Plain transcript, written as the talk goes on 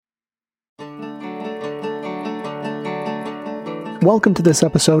Welcome to this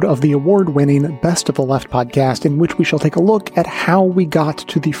episode of the award-winning Best of the Left podcast, in which we shall take a look at how we got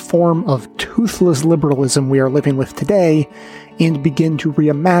to the form of toothless liberalism we are living with today, and begin to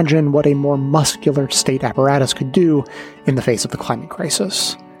reimagine what a more muscular state apparatus could do in the face of the climate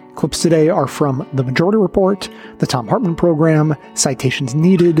crisis. Clips today are from The Majority Report, The Thom Hartmann Program, Citations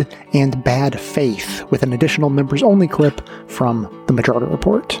Needed, and Bad Faith, with an additional members-only clip from The Majority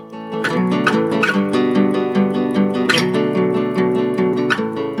Report.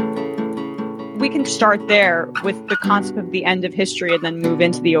 We can start there with the concept of the end of history and then move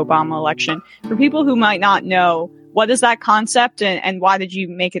into the Obama election. For people who might not know, what is that concept and why did you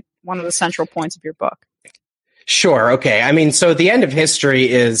make it one of the central points of your book? Sure. Okay. I mean, so The End of History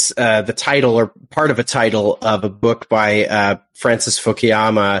is the title or part of a title of a book by Francis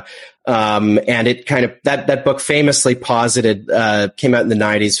Fukuyama. And it kind of, that book famously posited, came out in the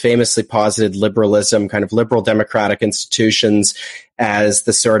 90s, famously posited liberalism, kind of liberal democratic institutions as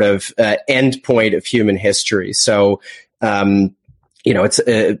the sort of end point of human history. So, it's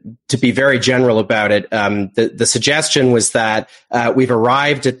to be very general about it. The suggestion was that we've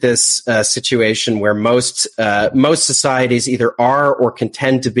arrived at this situation where most societies either are or can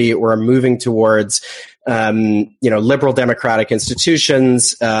tend to be or are moving towards liberal democratic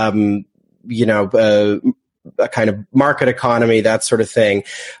institutions, a kind of market economy, that sort of thing.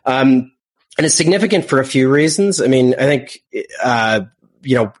 And it's significant for a few reasons. I mean, I think,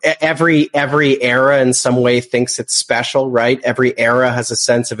 every era in some way thinks it's special, right? Every era has a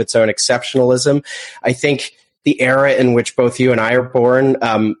sense of its own exceptionalism. I think the era in which both you and I are born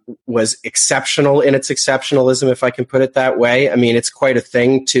was exceptional in its exceptionalism, if I can put it that way. I mean, it's quite a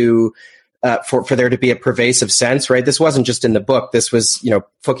thing to for there to be a pervasive sense, right? This wasn't just in the book. This was,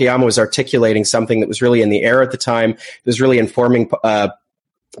 Fukuyama was articulating something that was really in the air at the time. It was really informing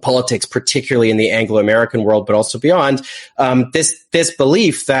politics, particularly in the Anglo-American world, but also beyond. This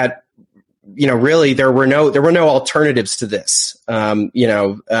belief that, really there were no alternatives to this.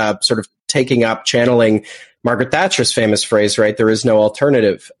 Sort of channeling Margaret Thatcher's famous phrase, right? There is no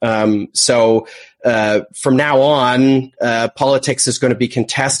alternative. So from now on, politics is going to be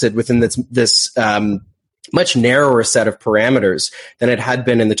contested within this much narrower set of parameters than it had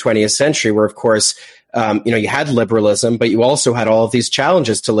been in the 20th century, where, of course, you had liberalism, but you also had all of these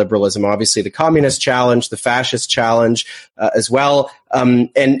challenges to liberalism. Obviously, the communist challenge, the fascist challenge, as well. And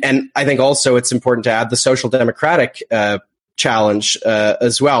I think also it's important to add the social democratic challenge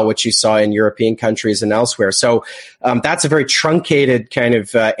as well, which you saw in European countries and elsewhere. So that's a very truncated kind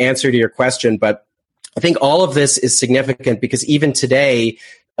of answer to your question, but I think all of this is significant because even today,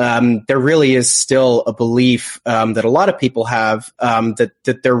 there really is still a belief that a lot of people have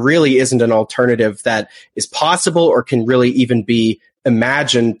that there really isn't an alternative that is possible or can really even be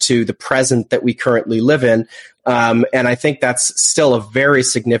imagined to the present that we currently live in. And I think that's still a very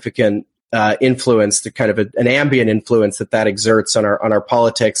significant influence, the kind of an ambient influence that exerts on our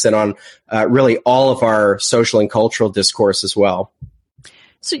politics and on really all of our social and cultural discourse as well.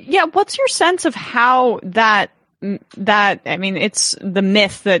 So, yeah, what's your sense of how it's the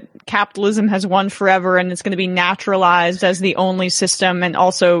myth that capitalism has won forever and it's going to be naturalized as the only system, and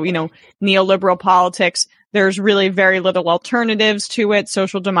also, neoliberal politics. There's really very little alternatives to it.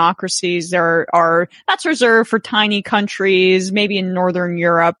 Social democracies that's reserved for tiny countries, maybe in Northern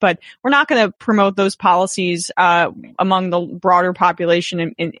Europe, but we're not going to promote those policies among the broader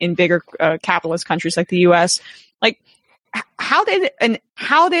population in bigger capitalist countries like the U.S. Like, how did an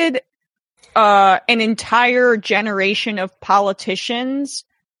entire generation of politicians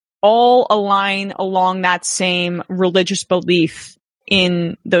all align along that same religious belief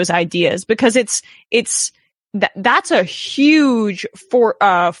in those ideas? Because that's a huge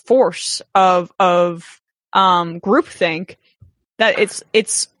force of groupthink that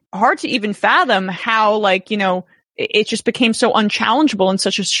it's hard to even fathom how, it just became so unchallengeable in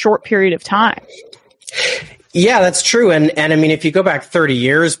such a short period of time. Yeah, that's true. And I mean, if you go back 30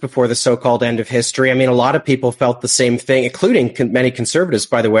 years before the so-called end of history, I mean, a lot of people felt the same thing, including many conservatives,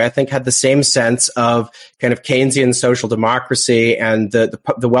 by the way, I think had the same sense of kind of Keynesian social democracy and the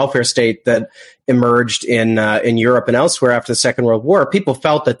welfare state that emerged in Europe and elsewhere after the Second World War. People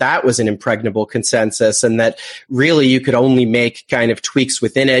felt that was an impregnable consensus and that really you could only make kind of tweaks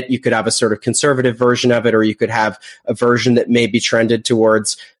within it. You could have a sort of conservative version of it, or you could have a version that maybe trended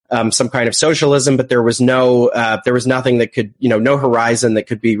towards some kind of socialism, but there was nothing that could, no horizon that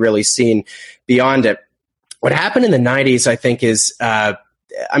could be really seen beyond it. What happened in the 90s, I think, is,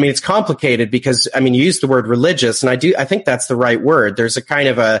 it's complicated because, you used the word religious, and I think that's the right word. There's a kind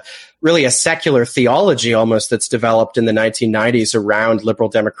of a secular theology almost that's developed in the 1990s around liberal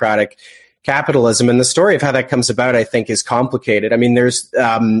democratic capitalism. And the story of how that comes about, I think, is complicated. I mean, there's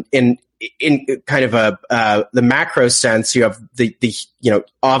in kind of the macro sense, you have the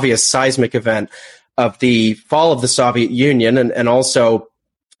obvious seismic event of the fall of the Soviet Union, and also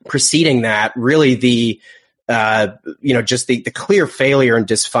preceding that, really the just the clear failure and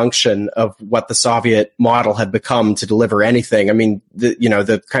dysfunction of what the Soviet model had become to deliver anything. I mean,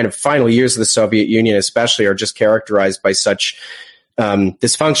 the kind of final years of the Soviet Union especially are just characterized by such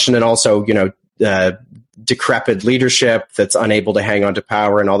dysfunction, and also, decrepit leadership that's unable to hang on to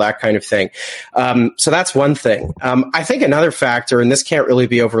power and all that kind of thing. So that's one thing. I think another factor, and this can't really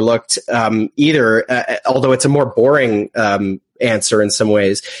be overlooked either, although it's a more boring answer in some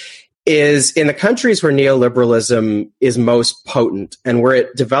ways, is in the countries where neoliberalism is most potent and where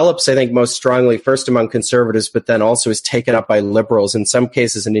it develops, I think, most strongly, first among conservatives, but then also is taken up by liberals, in some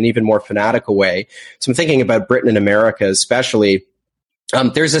cases in an even more fanatical way. So I'm thinking about Britain and America especially.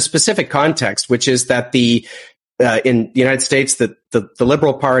 There's a specific context, which is that in the United States, the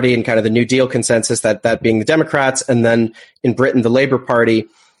Liberal Party and kind of the New Deal consensus, that being the Democrats, and then in Britain, the Labour Party,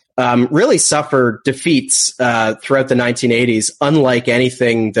 really suffered defeats throughout the 1980s, unlike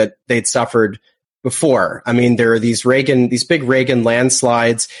anything that they'd suffered before. I mean, there are these big Reagan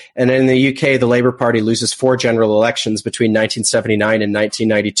landslides, and in the UK, the Labour Party loses 4 general elections between 1979 and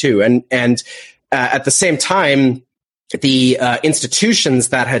 1992, and at the same time, the institutions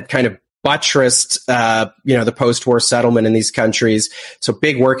that had kind of buttressed, the post-war settlement in these countries. So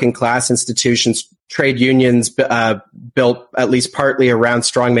big working class institutions, trade unions, built at least partly around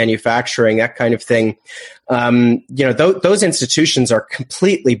strong manufacturing, that kind of thing. Those institutions are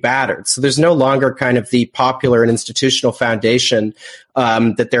completely battered. So there's no longer kind of the popular and institutional foundation,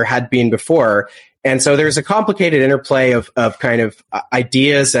 that there had been before. And so there's a complicated interplay of kind of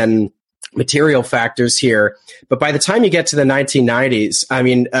ideas and material factors here. But by the time you get to the 1990s, I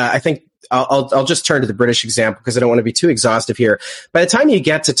mean, I think I'll just turn to the British example because I don't want to be too exhaustive here. By the time you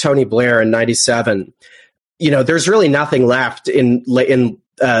get to Tony Blair in 97, there's really nothing left in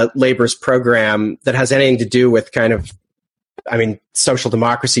Labour's program that has anything to do with kind of, social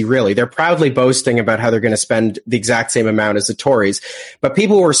democracy, really. They're proudly boasting about how they're going to spend the exact same amount as the Tories. But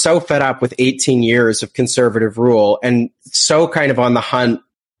people were so fed up with 18 years of conservative rule and so kind of on the hunt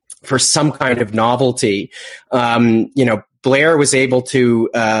for some kind of novelty. Blair was able to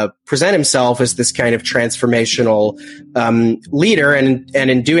present himself as this kind of transformational leader, and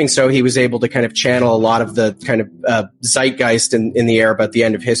in doing so, he was able to kind of channel a lot of the kind of zeitgeist in the air about the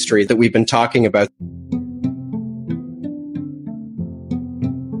end of history that we've been talking about.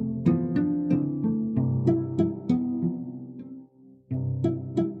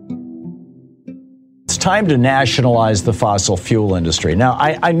 Time to nationalize the fossil fuel industry. Now,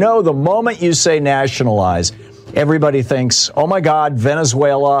 I know the moment you say nationalize, everybody thinks, oh my God,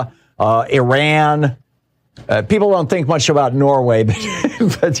 Venezuela, Iran. People don't think much about Norway,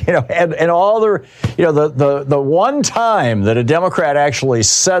 but and all the one time that a Democrat actually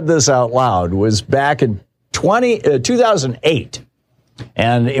said this out loud was back in 2008.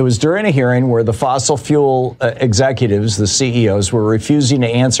 And it was during a hearing where the fossil fuel executives, the CEOs, were refusing to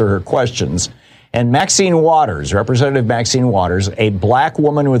answer her questions. And Maxine Waters, Representative Maxine Waters, a black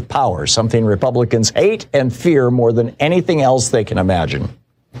woman with power, something Republicans hate and fear more than anything else they can imagine.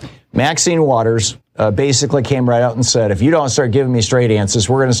 Maxine Waters basically came right out and said, if you don't start giving me straight answers,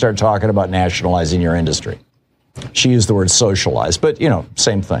 we're going to start talking about nationalizing your industry. She used the word socialize, but,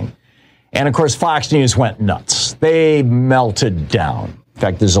 same thing. And, of course, Fox News went nuts. They melted down. In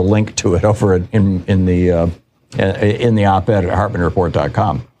fact, there's a link to it over in the op-ed at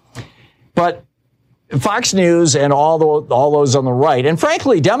HartmanReport.com. But Fox News and all those on the right, and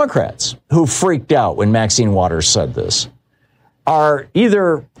frankly, Democrats who freaked out when Maxine Waters said this, are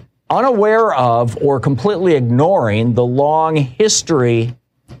either unaware of or completely ignoring the long history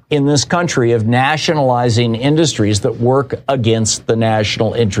in this country of nationalizing industries that work against the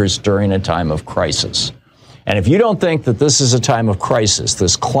national interest during a time of crisis. And if you don't think that this is a time of crisis,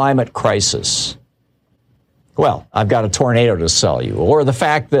 this climate crisis, well, I've got a tornado to sell you. Or the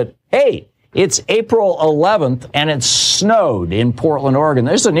fact that, hey, it's April 11th, and it snowed in Portland, Oregon.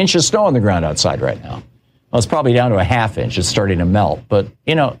 There's an inch of snow on the ground outside right now. Well, it's probably down to a half inch. It's starting to melt. But,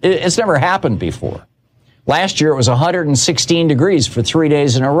 it's never happened before. Last year, it was 116 degrees for 3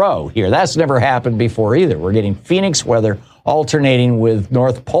 days in a row here. That's never happened before either. We're getting Phoenix weather alternating with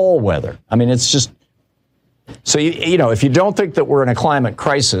North Pole weather. It's just... So, if you don't think that we're in a climate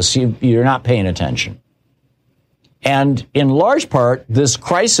crisis, you're not paying attention. And in large part, this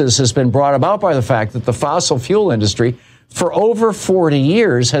crisis has been brought about by the fact that the fossil fuel industry for over 40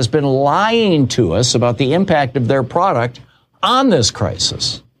 years has been lying to us about the impact of their product on this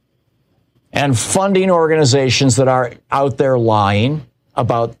crisis. and funding organizations that are out there lying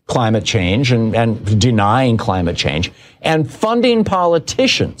about climate change and denying climate change, and funding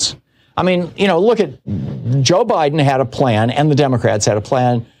politicians. I mean, look at Joe Biden had a plan, and the Democrats had a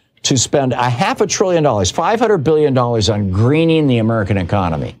plan to spend $500 billion, $500 billion on greening the American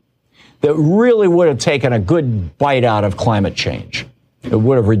economy that really would have taken a good bite out of climate change. It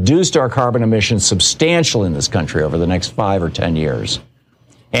would have reduced our carbon emissions substantially in this country over the next 5 or 10 years.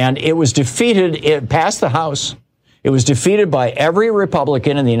 And it was defeated. It passed the House. It was defeated by every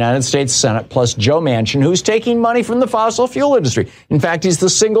Republican in the United States Senate, plus Joe Manchin, who's taking money from the fossil fuel industry. In fact, he's the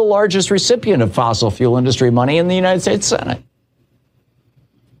single largest recipient of fossil fuel industry money in the United States Senate.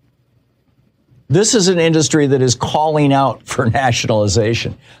 This is an industry that is calling out for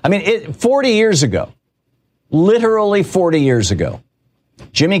nationalization. I mean, 40 years ago, literally 40 years ago,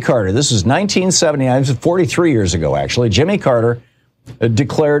 Jimmy Carter, this is 1979, 43 years ago, actually, Jimmy Carter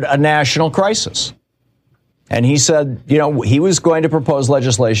declared a national crisis. And he said, he was going to propose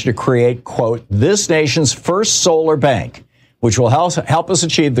legislation to create, quote, this nation's first solar bank, which will help us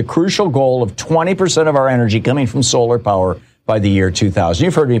achieve the crucial goal of 20% of our energy coming from solar power by the year 2000.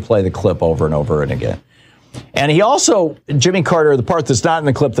 You've heard me play the clip over and over and again. And he also, Jimmy Carter, the part that's not in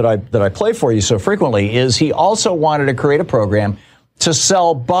the clip that I play for you so frequently, is he also wanted to create a program to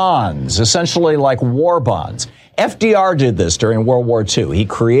sell bonds, essentially like war bonds. FDR did this during World War II. He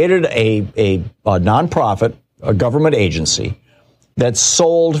created a nonprofit, a government agency that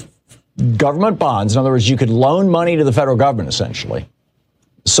sold government bonds. In other words, you could loan money to the federal government, essentially.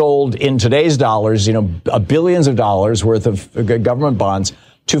 Sold in today's dollars, billions of dollars worth of government bonds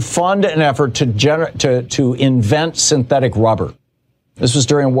to fund an effort to invent synthetic rubber. This was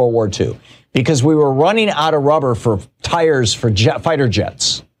during World War II because we were running out of rubber for tires for fighter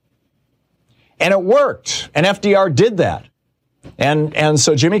jets. And it worked. And FDR did that. And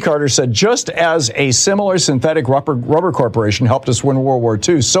so Jimmy Carter said, just as a similar synthetic rubber corporation helped us win World War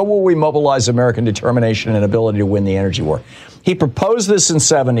II, so will we mobilize American determination and ability to win the energy war. He proposed this in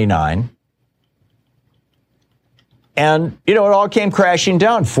 1979. And, it all came crashing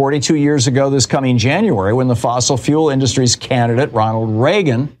down 42 years ago this coming January when the fossil fuel industry's candidate, Ronald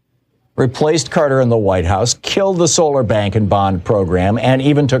Reagan, replaced Carter in the White House, killed the solar bank and bond program, and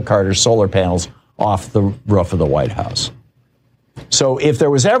even took Carter's solar panels off the roof of the White House. So if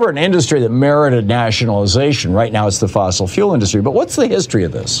there was ever an industry that merited nationalization, right now it's the fossil fuel industry. But what's the history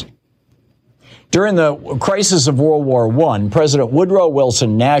of this? During the crisis of World War I, President Woodrow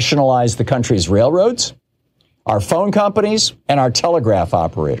Wilson nationalized the country's railroads, our phone companies, and our telegraph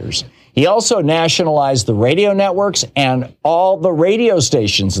operators. He also nationalized the radio networks and all the radio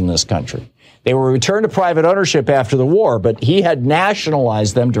stations in this country. They were returned to private ownership after the war, but he had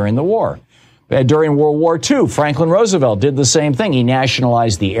nationalized them during the war. During World War II, Franklin Roosevelt did the same thing. He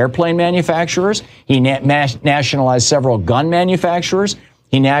nationalized the airplane manufacturers. He nationalized several gun manufacturers.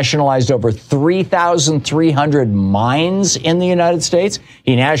 He nationalized over 3,300 mines in the United States.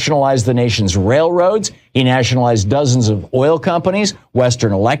 He nationalized the nation's railroads. He nationalized dozens of oil companies,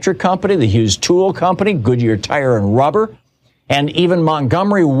 Western Electric Company, the Hughes Tool Company, Goodyear Tire and Rubber, and even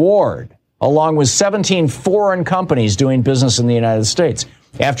Montgomery Ward, along with 17 foreign companies doing business in the United States.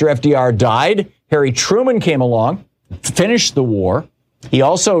 After FDR died, Harry Truman came along, finished the war. He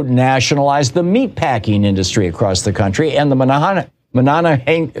also nationalized the meatpacking industry across the country and the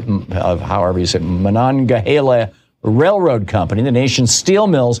Monongahela Railroad Company, the nation's steel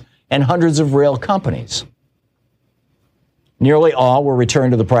mills, and hundreds of rail companies. Nearly all were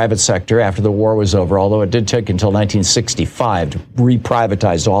returned to the private sector after the war was over, although it did take until 1965 to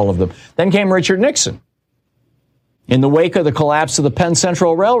re-privatize all of them. Then came Richard Nixon. In the wake of the collapse of the Penn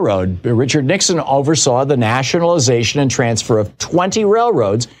Central Railroad, Richard Nixon oversaw the nationalization and transfer of 20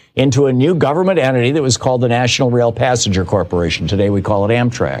 railroads into a new government entity that was called the National Rail Passenger Corporation. Today we call it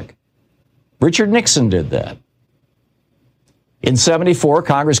Amtrak. Richard Nixon did that. In 1974,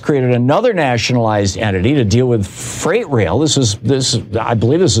 Congress created another nationalized entity to deal with freight rail. I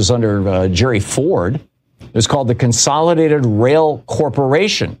believe this was under Jerry Ford. It was called the Consolidated Rail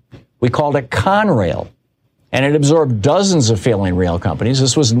Corporation. We called it Conrail. And it absorbed dozens of failing rail companies.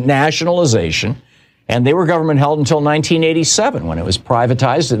 This was nationalization. And they were government held until 1987 when it was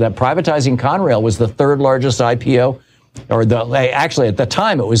privatized. That privatizing Conrail was the third largest IPO, actually at the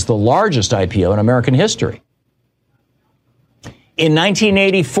time it was the largest IPO in American history. In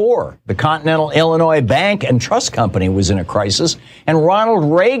 1984, the Continental Illinois Bank and Trust Company was in a crisis, and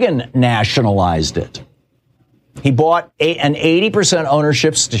Ronald Reagan nationalized it. He bought an 80%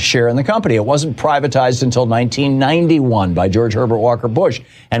 ownership share in the company. It wasn't privatized until 1991 by George Herbert Walker Bush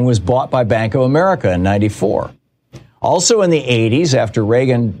and was bought by Bank of America in 94. Also in the 80s, after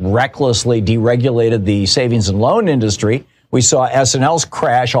Reagan recklessly deregulated the savings and loan industry, we saw S&Ls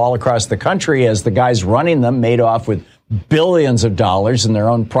crash all across the country as the guys running them made off with billions of dollars in their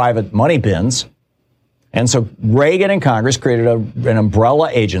own private money bins. And so Reagan and Congress created an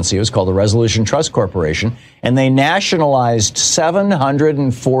umbrella agency. It was called the Resolution Trust Corporation, and they nationalized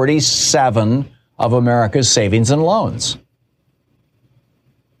 747 of America's savings and loans.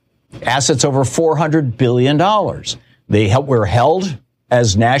 Assets over $400 billion. They were held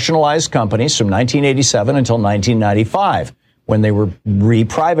as nationalized companies from 1987 until 1995, when they were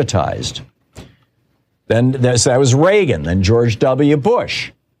reprivatized. Then that was Reagan, then George W.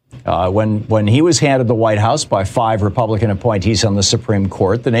 Bush. When he was handed the White House by 5 Republican appointees on the Supreme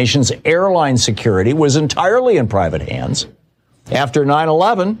Court, the nation's airline security was entirely in private hands. After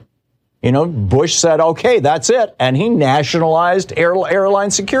 9/11, Bush said, okay, that's it. And he nationalized airline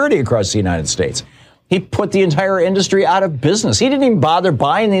security across the United States. He put the entire industry out of business. He didn't even bother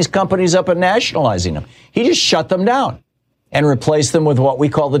buying these companies up and nationalizing them. He just shut them down and replaced them with what we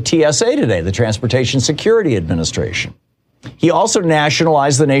call the TSA today, the Transportation Security Administration. He also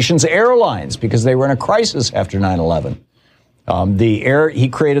nationalized the nation's airlines because they were in a crisis after 9/11. He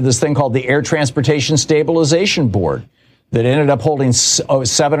created this thing called the Air Transportation Stabilization Board that ended up holding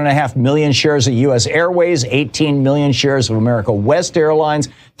 7.5 million shares of U.S. Airways, 18 million shares of America West Airlines,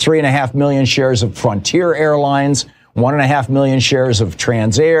 3.5 million shares of Frontier Airlines, 1.5 million shares of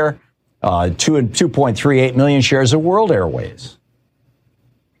Transair, 2.38 million shares of World Airways.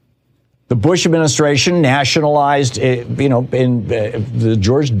 The Bush administration nationalized, the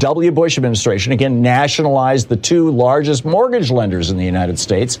George W. Bush administration, again, nationalized the 2 largest mortgage lenders in the United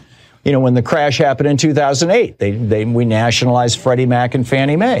States. When the crash happened in 2008, we nationalized Freddie Mac and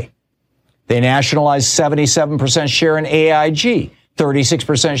Fannie Mae. They nationalized 77% share in AIG,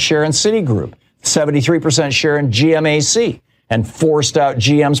 36% share in Citigroup, 73% share in GMAC, and forced out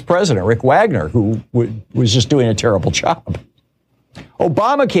GM's president, Rick Wagner, who was just doing a terrible job.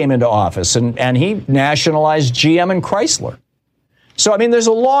 Obama came into office and he nationalized GM and Chrysler. So, there's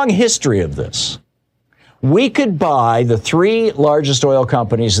a long history of this. We could buy the 3 largest oil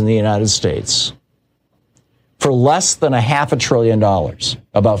companies in the United States for less than $500 billion,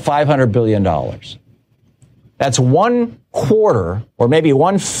 about $500 billion. That's 1/4 or maybe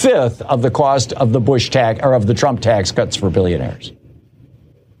 1/5 of the cost of the Bush tax or of the Trump tax cuts for billionaires.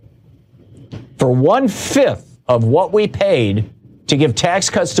 For 1/5 of what we paid to give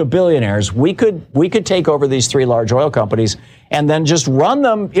tax cuts to billionaires, we could take over these 3 large oil companies and then just run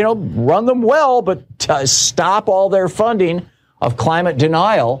them well, but stop all their funding of climate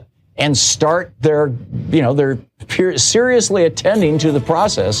denial and start they're seriously attending to the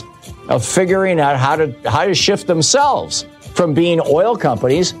process of figuring out how to shift themselves from being oil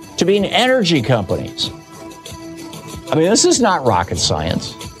companies to being energy companies. This is not rocket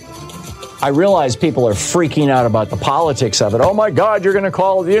science. I realize people are freaking out about the politics of it. Oh my God, they're going to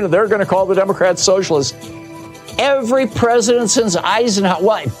call the Democrats socialists. Every president since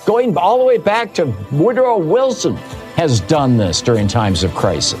Eisenhower, going all the way back to Woodrow Wilson, has done this during times of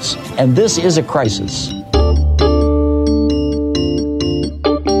crisis. And this is a crisis.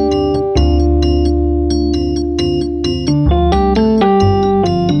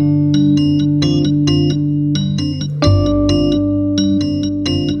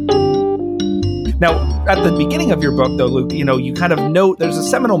 Now, at the beginning of your book, though, Luke, you kind of note there's a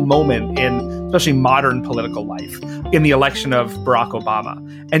seminal moment in especially modern political life in the election of Barack Obama.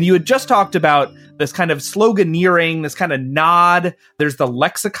 And you had just talked about this kind of sloganeering, this kind of nod. There's the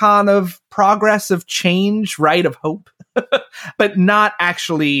lexicon of progress, of change, right, of hope, but not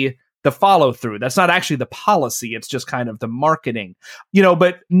actually the follow through. That's not actually the policy. It's just kind of the marketing,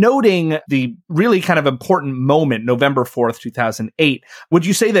 but noting the really kind of important moment, November 4th, 2008, would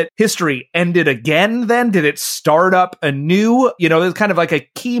you say that history ended again then? Did it start up anew? There's kind of like a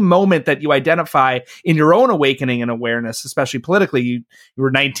key moment that you identify in your own awakening and awareness, especially politically. You were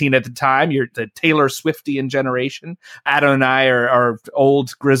 19 at the time. You're the Taylor Swiftian generation. Adam and I are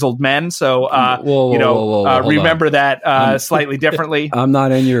old, grizzled men. So, remember that slightly differently. I'm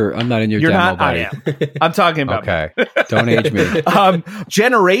not in your You're demo, not. buddy. I am. I'm talking about. Okay, don't age me.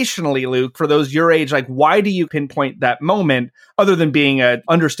 Generationally, Luke, for those your age, why do you pinpoint that moment, other than being a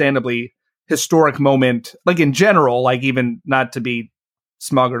understandably historic moment, in general, even not to be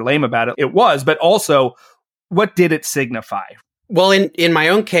smug or lame about it, it was, but also, what did it signify? Well, in my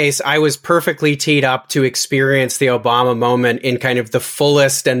own case, I was perfectly teed up to experience the Obama moment in kind of the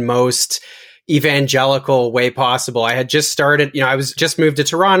fullest and most evangelical way possible. I had just started, I was just moved to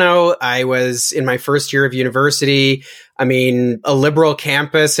Toronto. I was in my first year of university. I mean, a liberal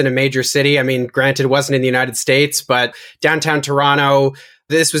campus in a major city. I mean, granted, it wasn't in the United States, but downtown Toronto,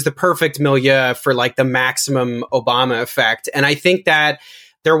 this was the perfect milieu for like the maximum Obama effect. And I think that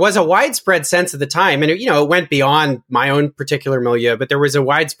there was a widespread sense at the time, and it went beyond my own particular milieu, but there was a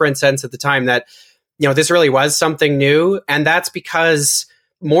widespread sense at the time that, this really was something new. And that's because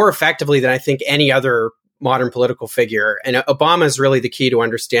more effectively than I think any other modern political figure, and Obama is really the key to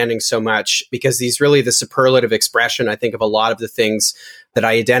understanding so much, because he's really the superlative expression, I think, of a lot of the things that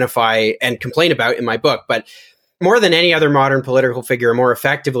I identify and complain about in my book. But more than any other modern political figure, more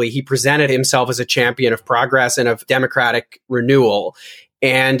effectively, he presented himself as a champion of progress and of democratic renewal.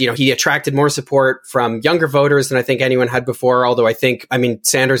 And, he attracted more support from younger voters than I think anyone had before. Although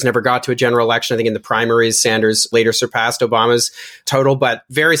Sanders never got to a general election. I think in the primaries, Sanders later surpassed Obama's total, but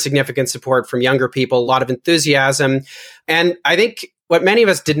very significant support from younger people, a lot of enthusiasm. And I think what many of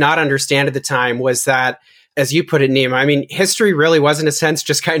us did not understand at the time was that, as you put it, Neema, history really was in a sense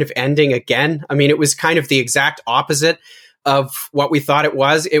just kind of ending again. It was kind of the exact opposite of what we thought it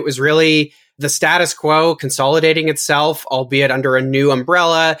was. It was really the status quo consolidating itself, albeit under a new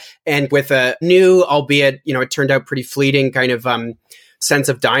umbrella and with a new, albeit, it turned out pretty fleeting kind of sense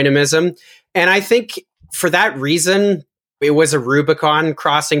of dynamism. And I think for that reason, it was a Rubicon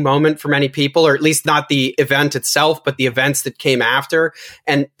crossing moment for many people, or at least not the event itself, but the events that came after.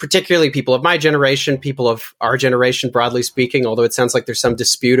 And particularly people of my generation, people of our generation, broadly speaking, although it sounds like there's some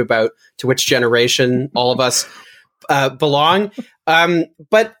dispute about to which generation all of us belong.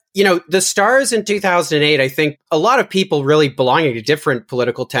 But the stars in 2008, I think a lot of people really belonging to different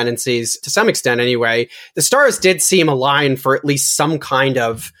political tendencies, to some extent anyway, the stars did seem aligned for at least some kind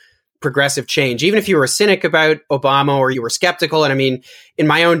of progressive change. Even if you were a cynic about Obama or you were skeptical, and in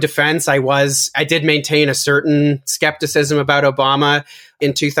my own defense, I did maintain a certain skepticism about Obama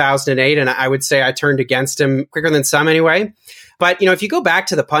in 2008, and I would say I turned against him quicker than some anyway. But, if you go back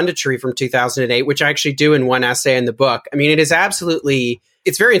to the punditry from 2008, which I actually do in one essay in the book, it is absolutely...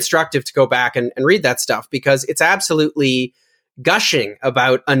 It's very instructive to go back and read that stuff, because it's absolutely gushing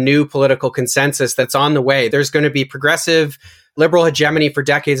about a new political consensus that's on the way. There's going to be progressive liberal hegemony for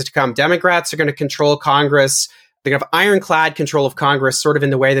decades to come. Democrats are going to control Congress. They're going to have ironclad control of Congress, sort of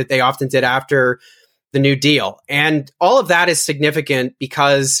in the way that they often did after the New Deal. And all of that is significant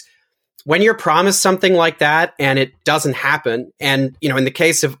because when you're promised something like that and it doesn't happen, and, in the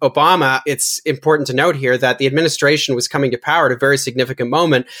case of Obama, it's important to note here that the administration was coming to power at a very significant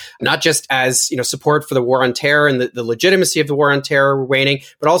moment, not just as, support for the war on terror and the legitimacy of the war on terror were waning,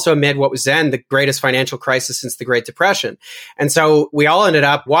 but also amid what was then the greatest financial crisis since the Great Depression. And so we all ended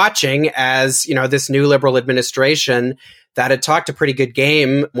up watching as, this new liberal administration that had talked a pretty good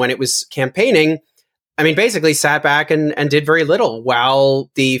game when it was campaigning, basically sat back and did very little, while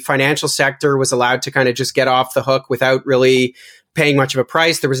the financial sector was allowed to kind of just get off the hook without really paying much of a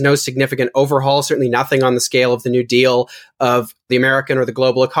price. There was no significant overhaul, certainly nothing on the scale of the New Deal of the American or the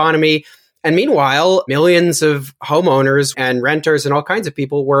global economy. And meanwhile, millions of homeowners and renters and all kinds of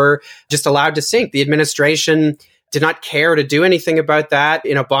people were just allowed to sink. The administration did not care to do anything about that.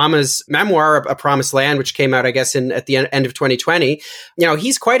 In Obama's memoir, A Promised Land, which came out, I guess, at the end of 2020,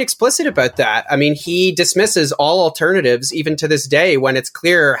 he's quite explicit about that. He dismisses all alternatives, even to this day, when it's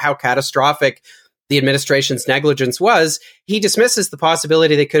clear how catastrophic the administration's negligence was. He dismisses the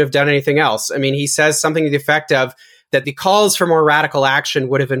possibility they could have done anything else. He says something to the effect of that the calls for more radical action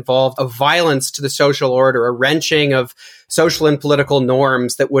would have involved a violence to the social order, a wrenching of social and political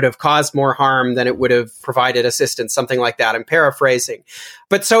norms that would have caused more harm than it would have provided assistance, something like that. I'm paraphrasing.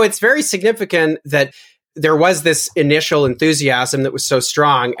 But so it's very significant that there was this initial enthusiasm that was so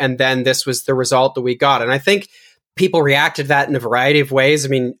strong, and then this was the result that we got. And I think people reacted to that in a variety of ways.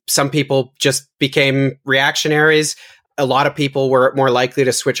 Some people just became reactionaries. A lot of people were more likely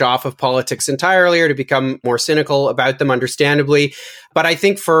to switch off of politics entirely or to become more cynical about them, understandably. But I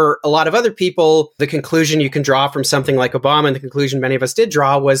think for a lot of other people, the conclusion you can draw from something like Obama, and the conclusion many of us did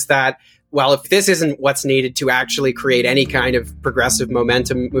draw, was that, well, if this isn't what's needed to actually create any kind of progressive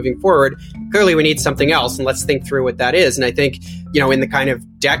momentum moving forward, clearly we need something else. And let's think through what that is. And I think, in the kind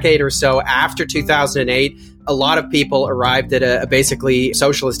of decade or so after 2008, a lot of people arrived at a basically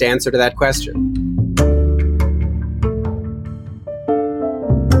socialist answer to that question.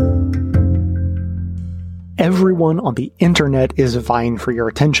 Everyone on the internet is vying for your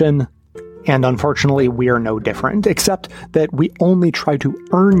attention, and unfortunately we are no different, except that we only try to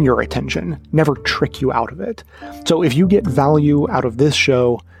earn your attention, never trick you out of it. So if you get value out of this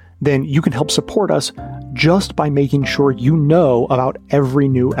show, then you can help support us just by making sure you know about every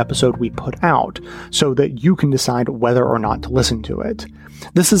new episode we put out, so that you can decide whether or not to listen to it.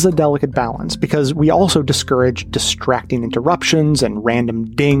 This is a delicate balance, because we also discourage distracting interruptions and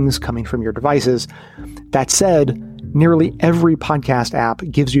random dings coming from your devices. That said, nearly every podcast app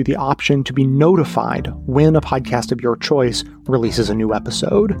gives you the option to be notified when a podcast of your choice releases a new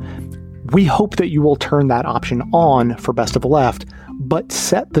episode. We hope that you will turn that option on for Best of the Left, but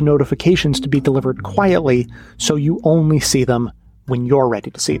set the notifications to be delivered quietly so you only see them when you're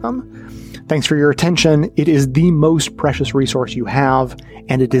ready to see them. Thanks for your attention. It is the most precious resource you have,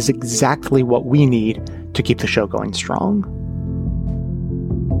 and it is exactly what we need to keep the show going strong.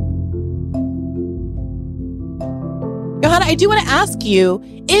 Johanna, I do want to ask you,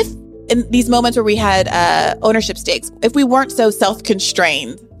 if in these moments where we had ownership stakes, if we weren't so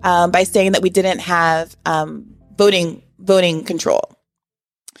self-constrained by saying that we didn't have voting control,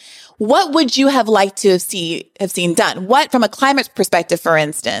 what would you have liked to have seen done? What, from a climate perspective, for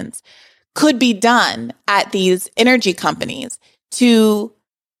instance, could be done at these energy companies to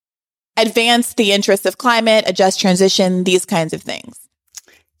advance the interests of climate, a just transition, these kinds of things?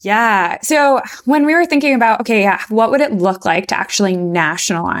 Yeah. So when we were thinking about, what would it look like to actually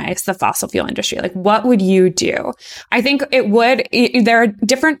nationalize the fossil fuel industry? Like, what would you do? I think there are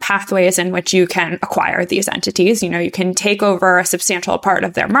different pathways in which you can acquire these entities. You can take over a substantial part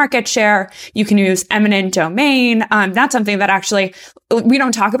of their market share. You can use eminent domain. That's something that actually we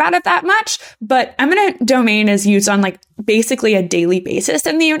don't talk about it that much, but eminent domain is used on basically a daily basis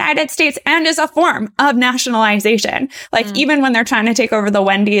in the United States and is a form of nationalization. Even when they're trying to take over the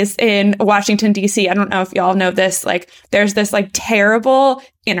Wendy's in Washington, D.C., I don't know if y'all know this, there's this terrible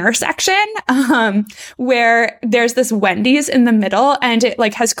intersection where there's this Wendy's in the middle, and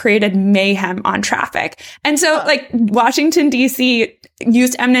it has created mayhem on traffic. And so Washington, D.C.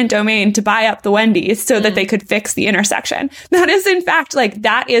 used eminent domain to buy up the Wendy's so that they could fix the intersection. That is, in fact,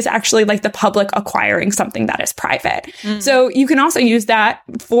 that is actually the public acquiring something that is private. So you can also use that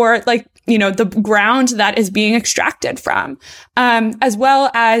for the ground that is being extracted from, as well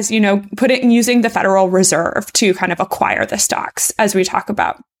as, using the Federal Reserve to kind of acquire the stocks, as we talk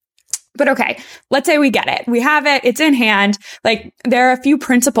about. But okay, let's say we get it. We have it. It's in hand. There are a few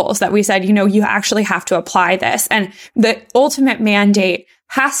principles that we said, you actually have to apply this. And the ultimate mandate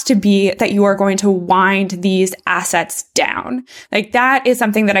has to be that you are going to wind these assets down. That is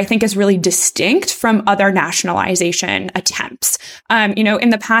something that I think is really distinct from other nationalization attempts. In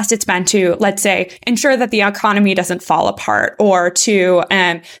the past, it's been to, let's say, ensure that the economy doesn't fall apart, or to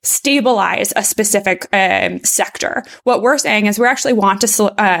stabilize a specific sector. What we're saying is we actually want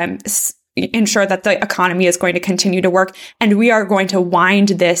to ensure that the economy is going to continue to work, and we are going to wind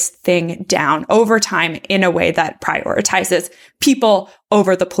this thing down over time in a way that prioritizes people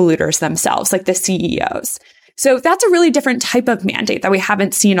over the polluters themselves, like the CEOs. So that's a really different type of mandate that we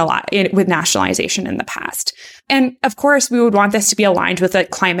haven't seen a lot with nationalization in the past. And of course, we would want this to be aligned with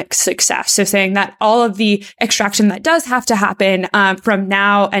climate success. So saying that all of the extraction that does have to happen from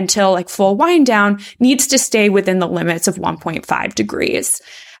now until full wind down needs to stay within the limits of 1.5 degrees.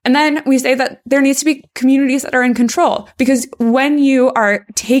 And then we say that there needs to be communities that are in control, because when you are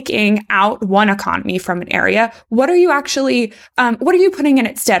taking out one economy from an area, what are you putting in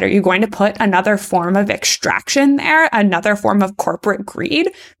its stead? Are you going to put another form of extraction there, another form of corporate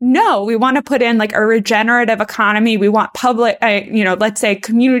greed? No, we want to put in a regenerative economy. We want public, let's say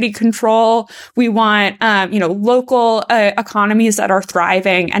community control. We want, local economies that are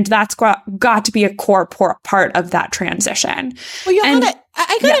thriving. And that's got to be a core part of that transition. Well, Johanna,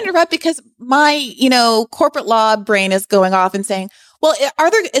 I got to interrupt because my, corporate law brain is going off and saying, well,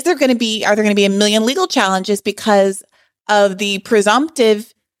 are there going to be a million legal challenges because of the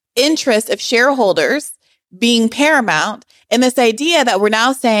presumptive interest of shareholders being paramount? And this idea that we're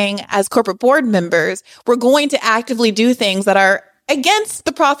now saying as corporate board members, we're going to actively do things that are against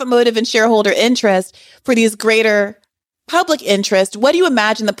the profit motive and shareholder interest for these greater public interest. What do you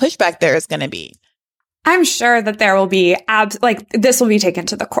imagine the pushback there is going to be? I'm sure that there will be this will be taken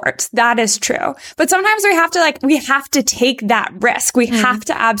to the courts. That is true. But sometimes we have to take that risk. We have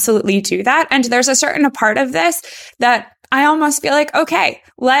to absolutely do that. And there's a certain part of this that I almost feel okay,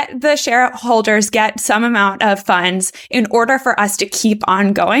 let the shareholders get some amount of funds in order for us to keep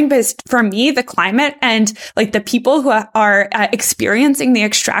on going. Because for me, the climate and the people who are experiencing the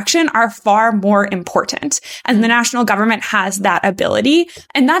extraction are far more important. And the national government has that ability.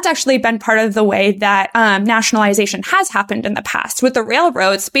 And that's actually been part of the way that nationalization has happened in the past. With the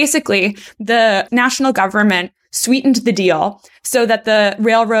railroads, basically, the national government sweetened the deal so that the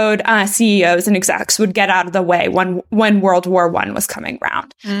railroad CEOs and execs would get out of the way when World War I was coming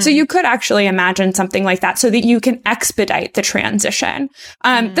around. So you could actually imagine something like that so that you can expedite the transition.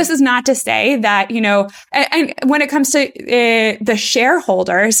 This is not to say that, and when it comes to the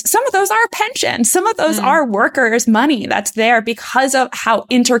shareholders, some of those are pensions. Some of those are workers' money that's there because of how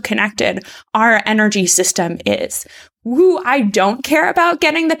interconnected our energy system is. Who I don't care about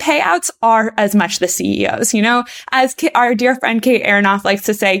getting the payouts are as much the CEOs, as our dear friend Kate Aronoff likes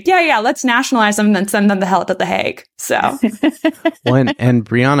to say, yeah, let's nationalize them and then send them the hell to The Hague. So, and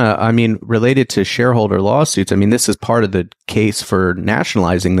Brianna, related to shareholder lawsuits, this is part of the case for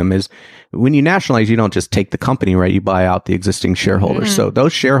nationalizing them is when you nationalize, you don't just take the company, right? You buy out the existing shareholders. So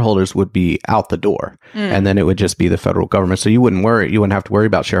those shareholders would be out the door and then it would just be the federal government. So you wouldn't have to worry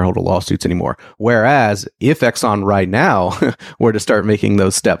about shareholder lawsuits anymore. Whereas if Exxon right now were to start making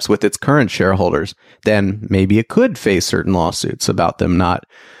those steps with its current shareholders, then maybe it could face certain lawsuits about them not,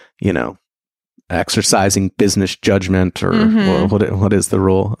 exercising business judgment or what is the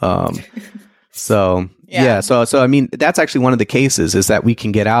rule? So that's actually one of the cases is that we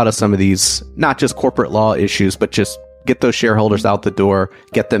can get out of some of these, not just corporate law issues, but just get those shareholders out the door,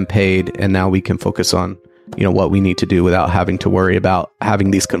 get them paid, and now we can focus on, what we need to do without having to worry about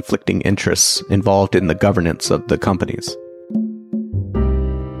having these conflicting interests involved in the governance of the companies.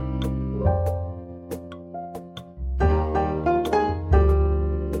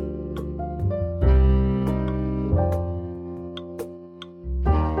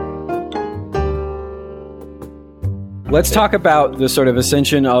 Let's talk about the sort of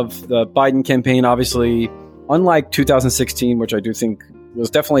ascension of the Biden campaign. Obviously, unlike 2016, which I do think was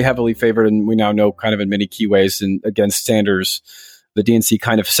definitely heavily favored, and we now know kind of in many key ways against Sanders, the DNC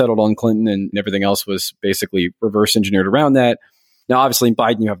kind of settled on Clinton, and everything else was basically reverse engineered around that. Now, obviously, in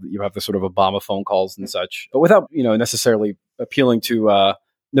Biden, you have the sort of Obama phone calls and such, but without necessarily appealing to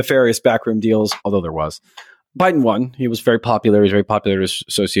nefarious backroom deals, although there was. Biden won. He was very popular. He was very popular in his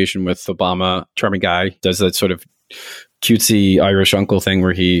association with Obama. Charming guy. Does that sort of cutesy Irish uncle thing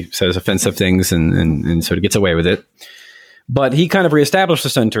where he says offensive things and sort of gets away with it. But he kind of reestablished the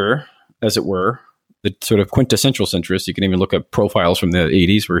center, as it were, the sort of quintessential centrist. You can even look at profiles from the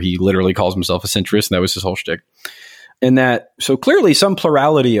 80s where he literally calls himself a centrist, and that was his whole shtick. And so clearly some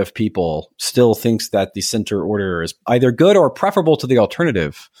plurality of people still thinks that the center order is either good or preferable to the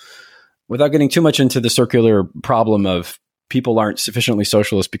alternative, without getting too much into the circular problem of people aren't sufficiently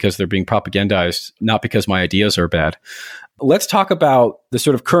socialist because they're being propagandized, not because my ideas are bad. Let's talk about the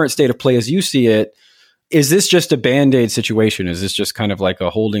sort of current state of play as you see it. Is this just a Band-Aid situation? Is this just kind of like a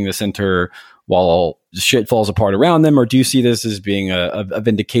holding the center while shit falls apart around them? Or do you see this as being a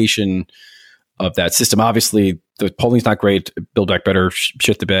vindication of that system? Obviously, the polling's not great. Build Back Better,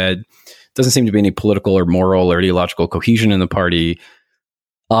 shit the bed. Doesn't seem to be any political or moral or ideological cohesion in the party.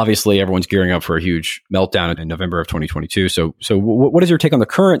 Obviously, everyone's gearing up for a huge meltdown in November of 2022. So what is your take on the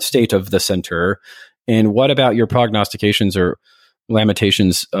current state of the center? And what about your prognostications or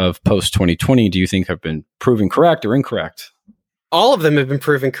lamentations of post-2020 do you think have been proven correct or incorrect? All of them have been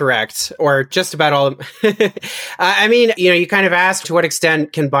proven correct, or just about all of them. You kind of asked to what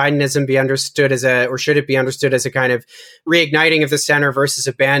extent can Bidenism be understood or should it be understood as a kind of reigniting of the center versus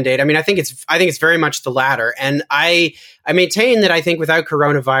a Band-Aid? I think it's very much the latter. And I maintain that I think without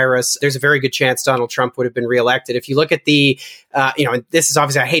coronavirus, there's a very good chance Donald Trump would have been reelected. If you look at the, this is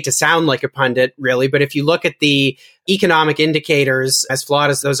obviously, I hate to sound like a pundit really, but if you look at the economic indicators, as flawed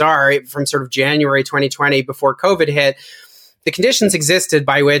as those are, from sort of January 2020 before COVID hit, the conditions existed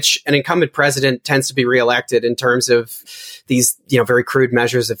by which an incumbent president tends to be reelected in terms of these, very crude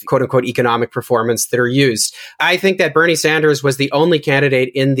measures of quote unquote economic performance that are used. I think that Bernie Sanders was the only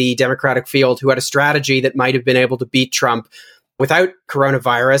candidate in the Democratic field who had a strategy that might have been able to beat Trump without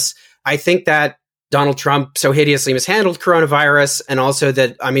coronavirus. I think that Donald Trump so hideously mishandled coronavirus, and also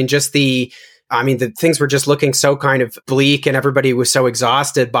that, the things were just looking so kind of bleak and everybody was so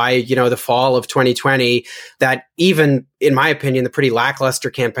exhausted by, the fall of 2020 that even, in my opinion, the pretty lackluster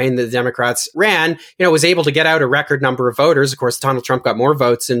campaign that the Democrats ran, was able to get out a record number of voters. Of course, Donald Trump got more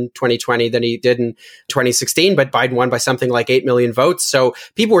votes in 2020 than he did in 2016, but Biden won by something like 8 million votes. So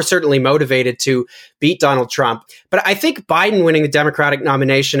people were certainly motivated to beat Donald Trump. But I think Biden winning the Democratic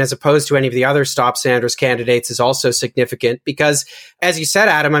nomination as opposed to any of the other Stop Sanders candidates is also significant because, as you said,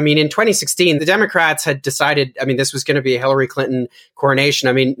 Adam, in 2016, the Democrats had decided, this was going to be a Hillary Clinton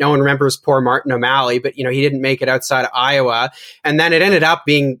coronation. No one remembers poor Martin O'Malley, but, he didn't make it outside of Iowa. And then it ended up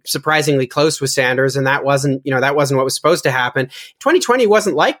being surprisingly close with Sanders. And that wasn't what was supposed to happen. 2020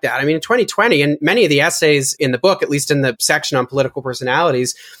 wasn't like that. In 2020, and many of the essays in the book, at least in the section on political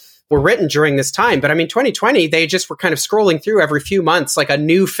personalities, were written during this time. But I mean, 2020, they just were kind of scrolling through every few months, like a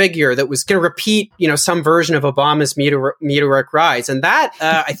new figure that was going to repeat, some version of Obama's meteoric rise. And that,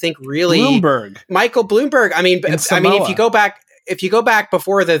 I think really Michael Bloomberg. I mean, if you go back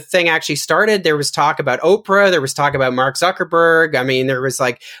before the thing actually started, there was talk about Oprah, there was talk about Mark Zuckerberg. I mean, there was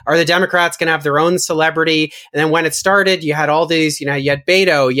like, are the Democrats going to have their own celebrity? And then when it started, you had all these, you had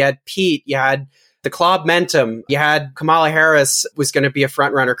Beto, you had Pete, you had the Club Mentum, you had Kamala Harris was going to be a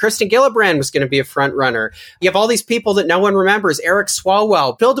front runner. Kirsten Gillibrand was going to be a front runner. You have all these people that no one remembers. Eric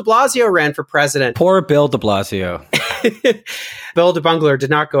Swalwell, Bill de Blasio ran for president. Poor Bill de Blasio. Bill de Bungler did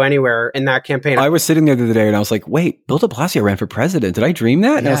not go anywhere in that campaign. I was sitting there the other day and I was like, wait, Bill de Blasio ran for president. Did I dream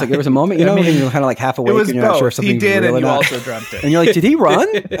that? And I was like, there was a moment, when you're kind of like half awake and you're not sure if something he did, real and you or not. also dreamt it. And you're like, did he run?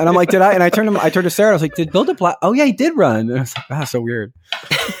 And I'm like, did I? And I turned to Sarah. I was like, did Bill de Blasio? Oh yeah, he did run. And I was like, that's so weird.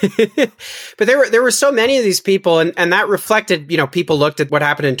 But there were so many of these people, and that reflected, people looked at what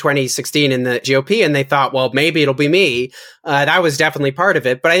happened in 2016 in the GOP and they thought, well, maybe it'll be me. That was definitely part of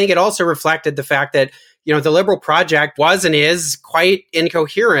it. But I think it also reflected the fact that, the liberal project was and is quite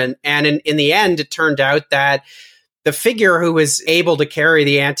incoherent. And in the end, it turned out that the figure who was able to carry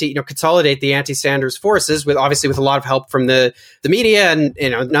consolidate the anti-Sanders forces with a lot of help from the media and,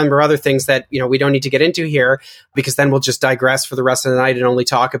 a number of other things that, we don't need to get into here because then we'll just digress for the rest of the night and only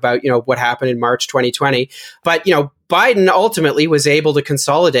talk about, what happened in March 2020. But, Biden ultimately was able to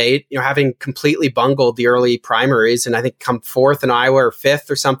consolidate, having completely bungled the early primaries and I think come fourth in Iowa or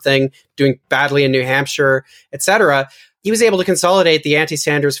fifth or something, doing badly in New Hampshire, et cetera. He was able to consolidate the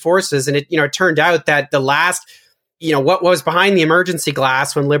anti-Sanders forces. And it turned out that the last, what was behind the emergency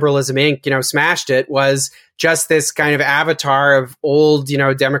glass when Liberalism Inc., smashed it was just this kind of avatar of old,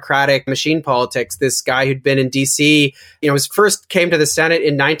 Democratic machine politics. This guy who'd been in DC, first came to the Senate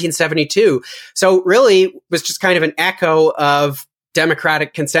in 1972. So really was just kind of an echo of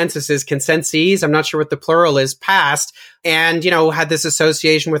Democratic consenses. I'm not sure what the plural is, passed, and, had this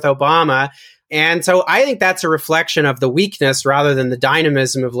association with Obama. And so I think that's a reflection of the weakness rather than the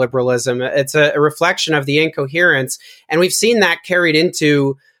dynamism of liberalism. It's a reflection of the incoherence. And we've seen that carried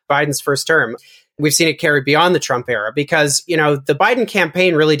into Biden's first term. We've seen it carried beyond the Trump era because, the Biden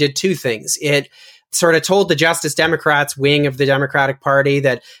campaign really did two things. It sort of told the Justice Democrats wing of the Democratic Party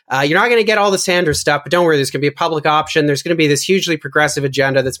that you're not going to get all the Sanders stuff, but don't worry, there's going to be a public option. There's going to be this hugely progressive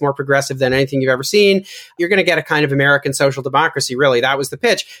agenda that's more progressive than anything you've ever seen. You're going to get a kind of American social democracy, really. That was the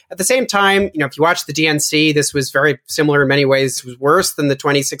pitch. At the same time, if you watch the DNC, this was very similar in many ways. It was worse than the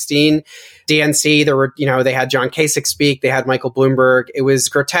 2016 DNC. There were, they had John Kasich speak. They had Michael Bloomberg. It was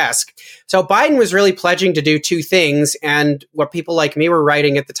grotesque. So Biden was really pledging to do two things. And what people like me were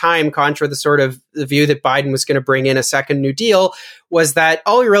writing at the time, contra the sort of the view that Biden was going to bring in a second New Deal, was that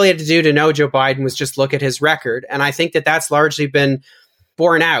all we really had to do to know Joe Biden was just look at his record. And I think that that's largely been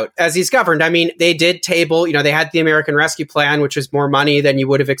borne out as he's governed. I mean, they did table, they had the American Rescue Plan, which was more money than you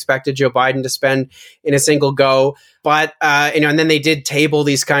would have expected Joe Biden to spend in a single go. But, and then they did table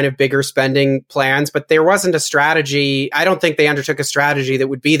these kind of bigger spending plans, but there wasn't a strategy. I don't think they undertook a strategy that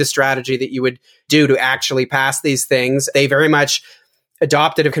would be the strategy that you would do to actually pass these things. They very much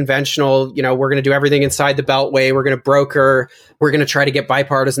adopted a conventional, we're going to do everything inside the Beltway. We're going to broker. We're going to try to get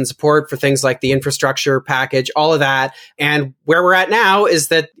bipartisan support for things like the infrastructure package, all of that. And where we're at now is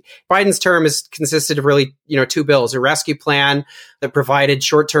that Biden's term has consisted of really, two bills, a rescue plan that provided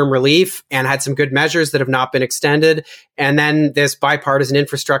short-term relief and had some good measures that have not been extended. And then this bipartisan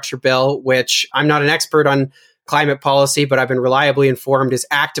infrastructure bill, which I'm not an expert on climate policy, but I've been reliably informed is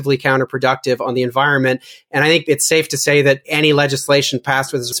actively counterproductive on the environment. And I think it's safe to say that any legislation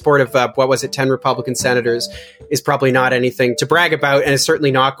passed with the support of, 10 Republican senators is probably not anything to brag about, and is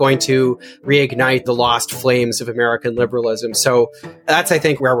certainly not going to reignite the lost flames of American liberalism. So that's, I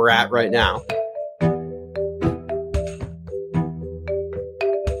think, where we're at right now.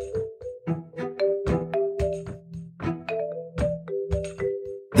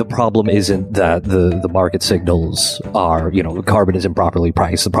 The problem isn't that the market signals are, carbon is improperly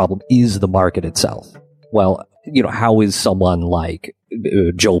priced. The problem is the market itself. Well, how is someone like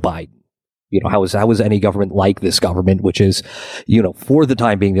Joe Biden? How is any government like this government, which is, for the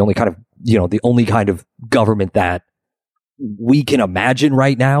time being, the only kind of government that we can imagine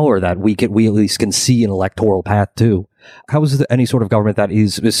right now, or that we at least can see an electoral path to? How is any sort of government that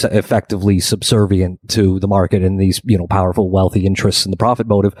is effectively subservient to the market and these, powerful, wealthy interests and the profit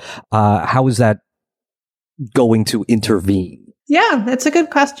motive? How is that going to intervene? Yeah, that's a good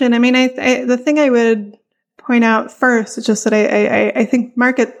question. I mean, the thing I would point out first is just that I think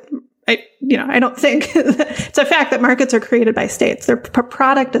I don't think it's a fact that markets are created by states. They're a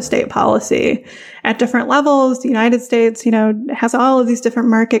product of state policy at different levels. The United States, has all of these different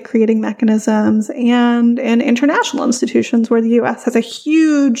market creating mechanisms and international institutions where the U.S. has a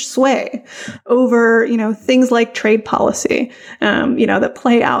huge sway over, things like trade policy, that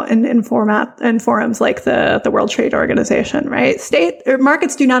play out in forums like the World Trade Organization, right?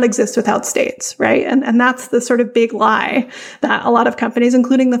 Markets do not exist without states, right? And that's the sort of big lie that a lot of companies,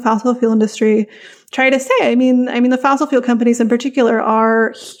 including the fossil fuel industry, try to say. I mean, the fossil fuel companies in particular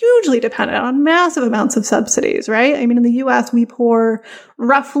are hugely dependent on massive amounts of subsidies, right? I mean, in the U.S., we pour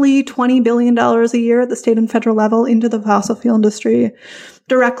roughly $20 billion a year at the state and federal level into the fossil fuel industry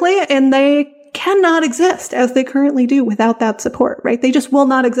directly, and they cannot exist as they currently do without that support, right? They just will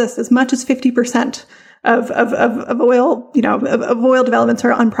not exist. As much as 50% of oil, of oil developments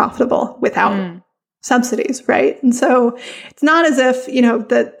are unprofitable without subsidies, right? And so it's not as if,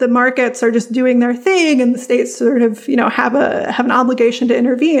 that the markets are just doing their thing and the states sort of, have an obligation to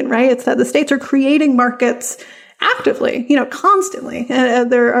intervene, right? It's that the states are creating markets actively, constantly.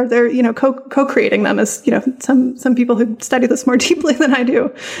 They're co-creating them, as, some people who study this more deeply than I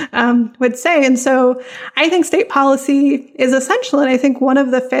do, would say. And so I think state policy is essential. And I think one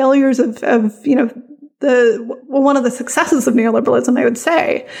of the failures of one of the successes of neoliberalism, I would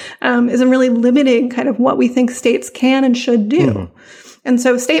say, is in really limiting kind of what we think states can and should do. Mm-hmm. And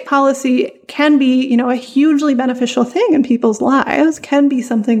so state policy can be, a hugely beneficial thing in people's lives, can be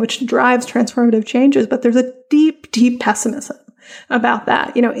something which drives transformative changes, but there's a deep, deep pessimism about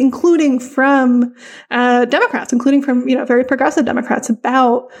that, including from Democrats, including from, very progressive Democrats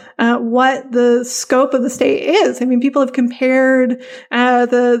about what the scope of the state is. I mean, people have compared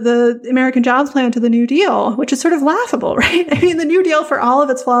the American Jobs Plan to the New Deal, which is sort of laughable, right? I mean, the New Deal, for all of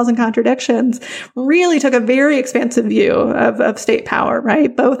its flaws and contradictions, really took a very expansive view of state power,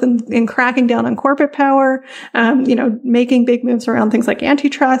 right? Both in cracking down on corporate power, making big moves around things like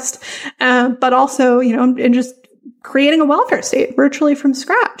antitrust, but also, in just creating a welfare state virtually from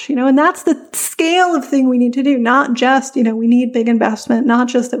scratch, and that's the scale of thing we need to do. Not just, we need big investment, not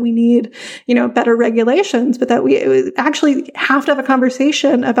just that we need, better regulations, but that we actually have to have a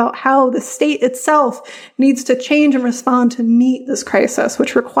conversation about how the state itself needs to change and respond to meet this crisis,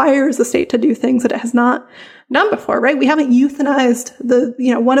 which requires the state to do things that it has not done before, right? We haven't euthanized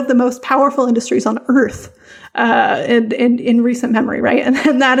one of the most powerful industries on earth in recent memory, right?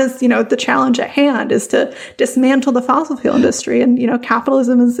 And that is, the challenge at hand is to dismantle the fossil fuel industry. And,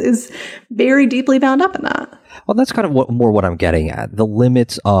 capitalism is very deeply bound up in that. Well, that's kind of what I'm getting at. The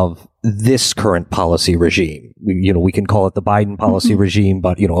limits of this current policy regime. We can call it the Biden policy regime,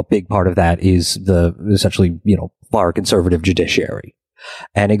 but, a big part of that is the essentially, far conservative judiciary.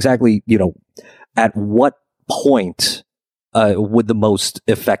 And exactly, at what point would the most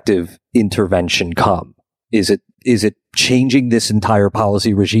effective intervention come? Is it changing this entire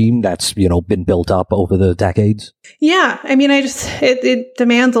policy regime that's, been built up over the decades? Yeah. I mean, it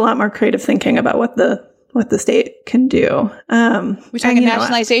demands a lot more creative thinking about what the state can do. We're talking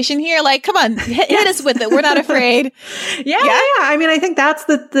nationalization here. Like, come on, hit us with it. We're not afraid. Yeah. I mean, I think that's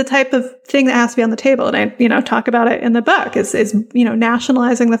the type of thing that has to be on the table. And I, talk about it in the book is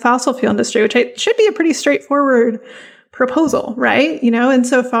nationalizing the fossil fuel industry, which should be a pretty straightforward proposal, right?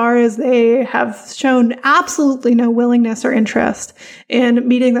 Insofar as they have shown absolutely no willingness or interest in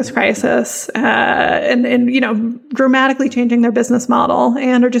meeting this crisis, and dramatically changing their business model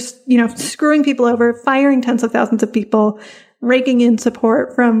and are just, screwing people over, firing tens of thousands of people, raking in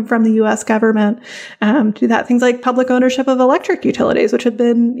support from the U.S. government, do that. Things like public ownership of electric utilities, which have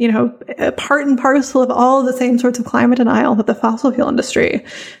been, a part and parcel of all of the same sorts of climate denial that the fossil fuel industry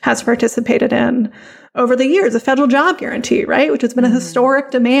has participated in over the years. A federal job guarantee, right, which has been a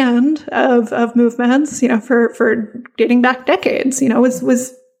historic demand of movements, for dating back decades,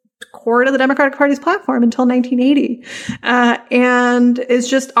 was core to the Democratic Party's platform until 1980, and is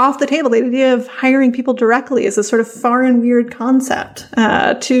just off the table. The idea of hiring people directly is a sort of foreign, weird concept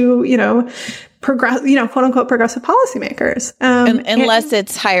to quote unquote progressive policymakers, unless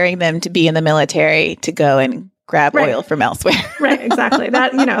it's hiring them to be in the military to go and grab oil from elsewhere. Right, exactly.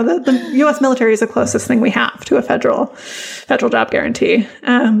 That, the U.S. military is the closest thing we have to a federal job guarantee.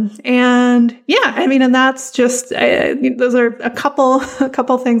 And that's just, those are a couple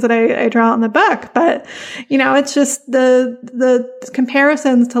things that I draw in the book, but, it's just the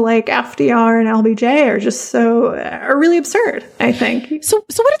comparisons to like FDR and LBJ are really absurd, I think. So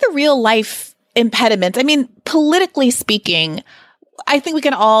what are the real life impediments? I mean, politically speaking, I think we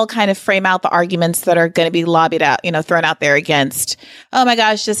can all kind of frame out the arguments that are going to be lobbied out, thrown out there against, oh my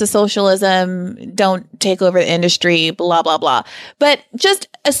gosh, this is socialism. Don't take over the industry, blah, blah, blah. But just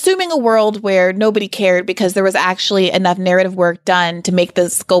assuming a world where nobody cared because there was actually enough narrative work done to make the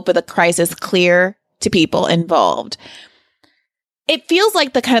scope of the crisis clear to people involved. It feels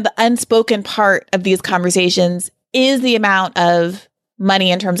like the kind of the unspoken part of these conversations is the amount of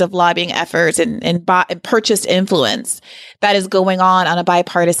money in terms of lobbying efforts and purchased influence that is going on a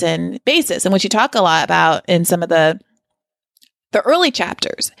bipartisan basis, and which you talk a lot about in some of the early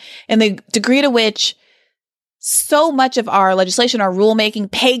chapters, and the degree to which so much of our legislation, our rulemaking,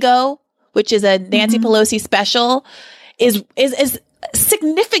 PAYGO, which is a Nancy Pelosi special, is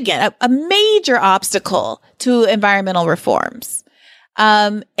significant, a major obstacle to environmental reforms.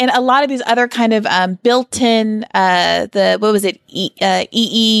 And a lot of these other kind of built-in,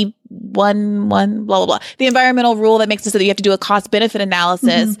 EE11, blah, blah, blah. The environmental rule that makes it so that you have to do a cost-benefit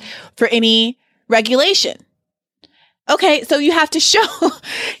analysis for any regulation. Okay, so you have to show,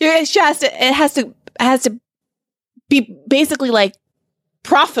 it has to be basically like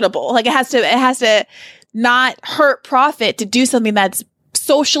profitable. Like it has to not hurt profit to do something that's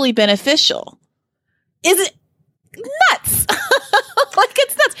socially beneficial. Is it nuts? Like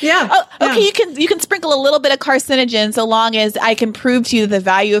it's nuts. Yeah. Okay, you can sprinkle a little bit of carcinogen so long as I can prove to you the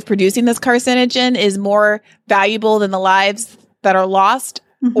value of producing this carcinogen is more valuable than the lives that are lost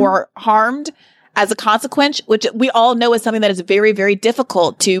or harmed as a consequence, which we all know is something that is very, very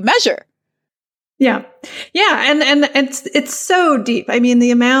difficult to measure. Yeah. Yeah. And it's so deep. I mean,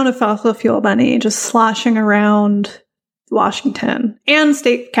 the amount of fossil fuel money just sloshing around Washington and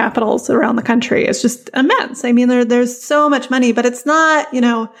state capitals around the country is just immense. I mean, there's so much money, but it's not,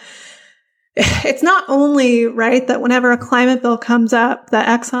 it's not only right that whenever a climate bill comes up, that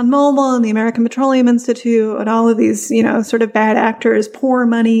ExxonMobil and the American Petroleum Institute and all of these, sort of bad actors pour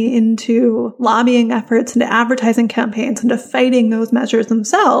money into lobbying efforts, into advertising campaigns, into fighting those measures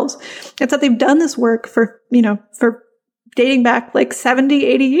themselves. It's that they've done this work for dating back like 70,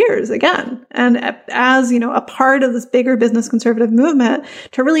 80 years again. And as, a part of this bigger business conservative movement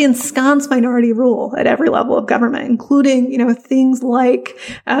to really ensconce minority rule at every level of government, including, things like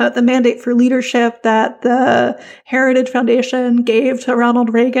the mandate for leadership that the Heritage Foundation gave to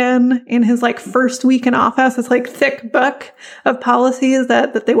Ronald Reagan in his first week in office. This thick book of policies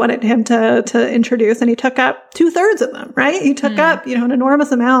that they wanted him to introduce. And he took up 2/3 of them, right? He took up, an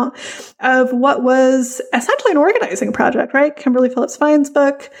enormous amount of what was essentially an organizing project. Right? Kimberly Phillips Fine's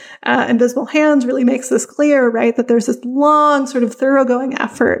book, Invisible Hands, really makes this clear, right? That there's this long sort of thoroughgoing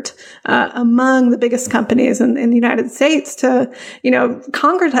effort among the biggest companies in the United States to,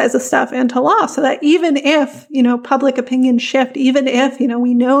 concretize this stuff into law so that even if, public opinion shift, even if,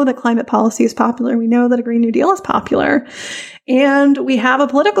 we know that climate policy is popular, we know that a Green New Deal is popular, and we have a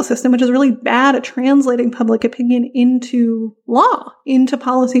political system which is really bad at translating public opinion into law, into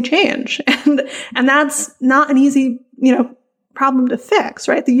policy change. And that's not an easy, problem to fix,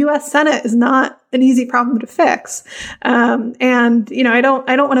 right? The U.S. Senate is not an easy problem to fix. And, I don't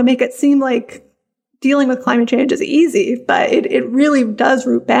want to make it seem like dealing with climate change is easy, but it really does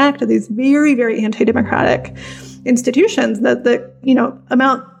root back to these very, very anti-democratic institutions that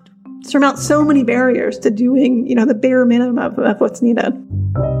surmount so many barriers to doing, the bare minimum of what's needed.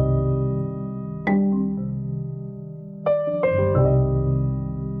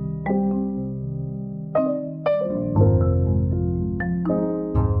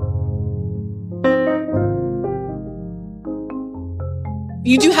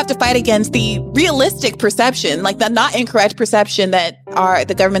 You do have to fight against the realistic perception, like the not incorrect perception that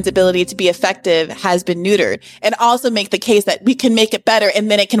the government's ability to be effective has been neutered, and also make the case that we can make it better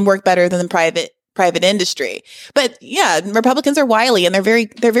and then it can work better than the private industry. But yeah, Republicans are wily and they're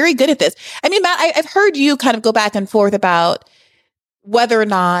very good at this. I mean, Matt, I've heard you kind of go back and forth about whether or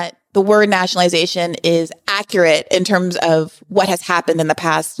not the word nationalization is accurate in terms of what has happened in the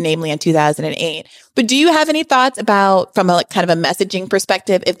past, namely in 2008. But do you have any thoughts about, from a kind of a messaging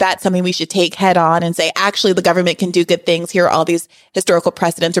perspective, if that's something we should take head on and say, actually, the government can do good things? Here are all these historical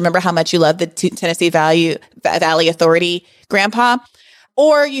precedents. Remember how much you love the Tennessee Valley Authority, Grandpa?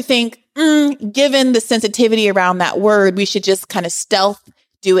 Or you think, given the sensitivity around that word, we should just kind of stealth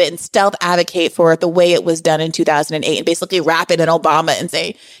do it and stealth advocate for it the way it was done in 2008 and basically wrap it in Obama and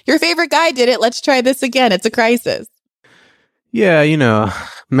say, your favorite guy did it. Let's try this again. It's a crisis. Yeah,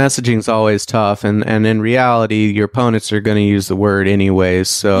 messaging's always tough. And in reality, your opponents are going to use the word anyways.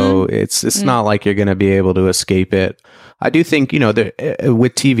 So it's not like you're going to be able to escape it. I do think, with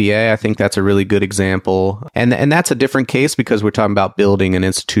TVA, I think that's a really good example. And that's a different case because we're talking about building an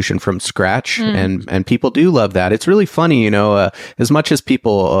institution from scratch. And people do love that. It's really funny, as much as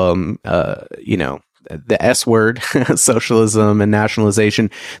people, the S word, socialism and nationalization,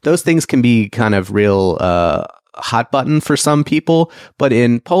 those things can be kind of real hot button for some people. But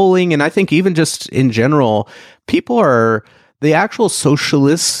in polling, and I think even just in general, people are the actual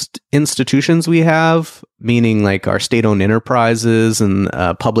socialist institutions we have, meaning like our state-owned enterprises and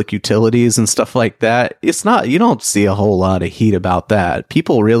public utilities and stuff like that. It's not, you don't see a whole lot of heat about that.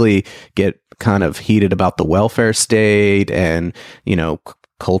 People really get kind of heated about the welfare state and,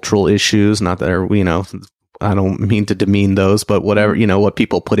 cultural issues. Not that are, I don't mean to demean those, but whatever, what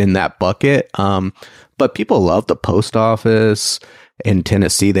people put in that bucket. But people love the post office. In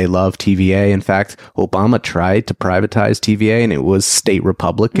Tennessee, they love TVA. In fact, Obama tried to privatize TVA, and it was state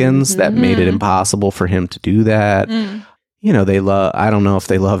Republicans that made it impossible for him to do that. They love, I don't know if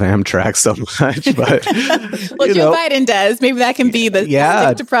they love Amtrak so much, but. Well, Joe Biden does. Maybe that can be the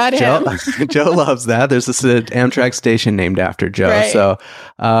stick to prod him. Joe loves that. There's this Amtrak station named after Joe. Right. So,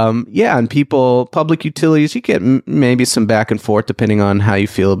 and people, public utilities, you get maybe some back and forth depending on how you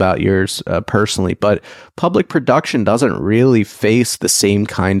feel about yours personally. But public production doesn't really face the same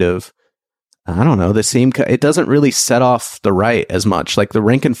kind of, it doesn't really set off the right as much. Like the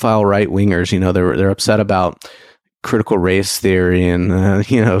rank and file right wingers, they're upset about critical race theory and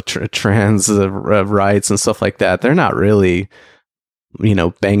trans rights and stuff like that. They're not really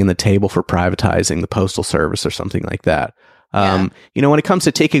banging the table for privatizing the postal service or something like that. When it comes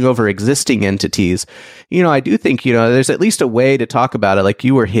to taking over existing entities, I do think there's at least a way to talk about it, like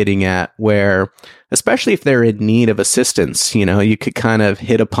you were hitting at, where especially if they're in need of assistance, you could kind of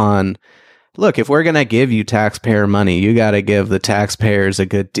hit upon, look, if we're going to give you taxpayer money, you got to give the taxpayers a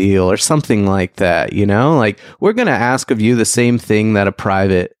good deal or something like that, like we're going to ask of you the same thing that a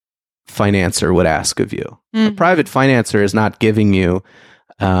private financer would ask of you. A private financer is not giving you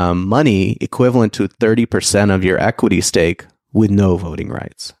money equivalent to 30% of your equity stake with no voting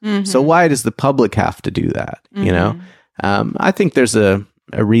rights. So why does the public have to do that? I think there's a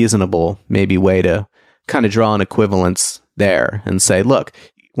reasonable maybe way to kind of draw an equivalence there and say, look,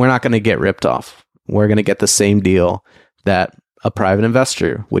 we're not going to get ripped off. We're going to get the same deal that a private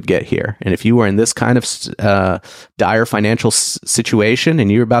investor would get here. And if you were in this kind of dire financial situation and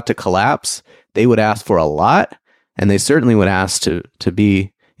you're about to collapse, they would ask for a lot, and they certainly would ask to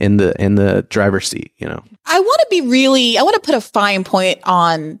be in the driver's seat. I want to put a fine point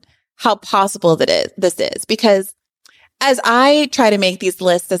on how possible this is, because as I try to make these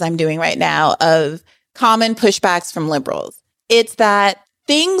lists, as I'm doing right now, of common pushbacks from liberals, it's that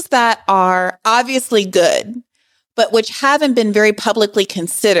things that are obviously good, but which haven't been very publicly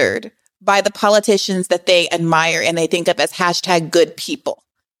considered by the politicians that they admire and they think of as #good people.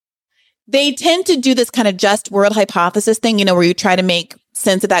 They tend to do this kind of just world hypothesis thing, where you try to make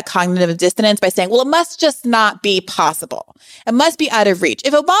sense of that cognitive dissonance by saying, well, it must just not be possible. It must be out of reach.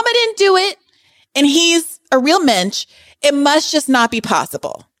 If Obama didn't do it and he's a real mensch, it must just not be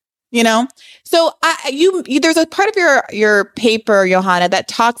possible. So there's a part of your paper, Johanna, that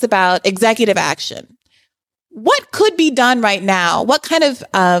talks about executive action. What could be done right now? What kind of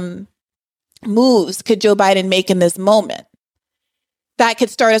moves could Joe Biden make in this moment that could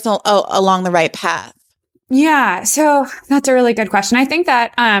start us along the right path? Yeah, so that's a really good question. I think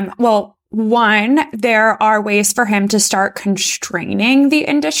that, one, there are ways for him to start constraining the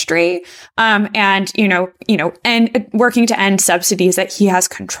industry, and working to end subsidies that he has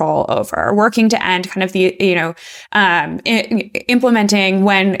control over, working to end kind of the, implementing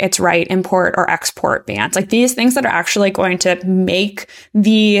when it's right, import or export bans, like these things that are actually going to make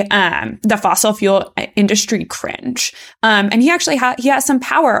the fossil fuel industry cringe. And he actually he has some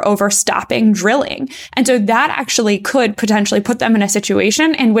power over stopping drilling. And so that actually could potentially put them in a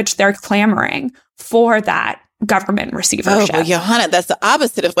situation in which they're clamoring for that government receivership. Oh, well, Johanna, that's the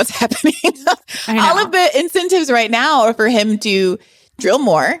opposite of what's happening. All of the incentives right now are for him to drill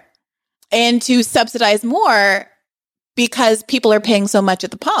more and to subsidize more because people are paying so much at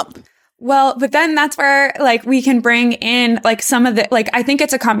the pump. Well, but then that's where we can bring in some of the I think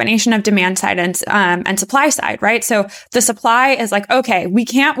it's a combination of demand side and supply side, right? So the supply is okay, we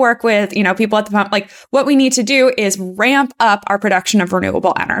can't work with, people at the pump. What we need to do is ramp up our production of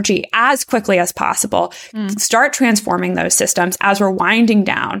renewable energy as quickly as possible, start transforming those systems as we're winding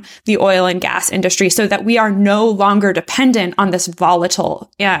down the oil and gas industry so that we are no longer dependent on this volatile,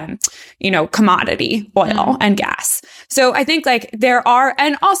 commodity oil and gas. So I think there are,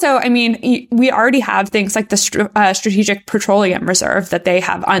 and also, mean, we already have things like the Strategic Petroleum Reserve that they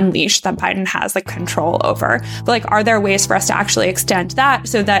have unleashed that Biden has like control over. But like, are there ways for us to actually extend that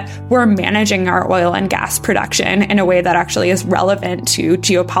so that we're managing our oil and gas production in a way that actually is relevant to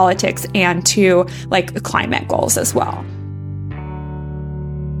geopolitics and to like climate goals as well?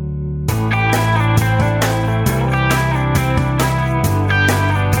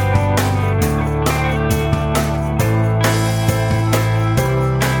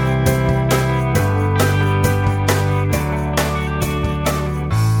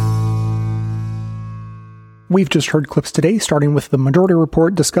 We've just heard clips today, starting with the Majority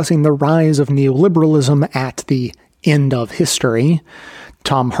Report discussing the rise of neoliberalism at the end of history.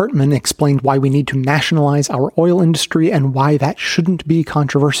 Tom Hartman explained why we need to nationalize our oil industry and why that shouldn't be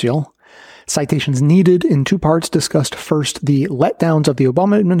controversial. Citations Needed in 2 parts discussed first the letdowns of the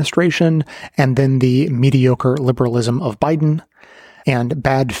Obama administration and then the mediocre liberalism of Biden. And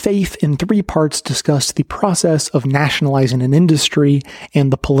Bad Faith in 3 parts discussed the process of nationalizing an industry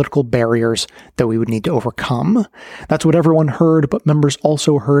and the political barriers that we would need to overcome. That's what everyone heard, but members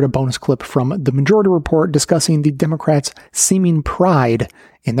also heard a bonus clip from the Majority Report discussing the Democrats' seeming pride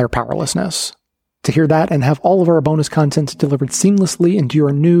in their powerlessness. To hear that and have all of our bonus content delivered seamlessly into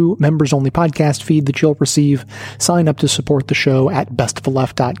your new members-only podcast feed that you'll receive, sign up to support the show at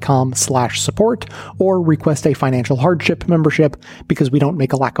bestofleft.com/support or request a financial hardship membership because we don't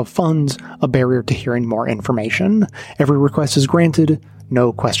make a lack of funds a barrier to hearing more information. Every request is granted,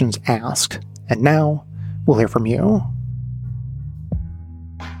 no questions asked. And now, we'll hear from you.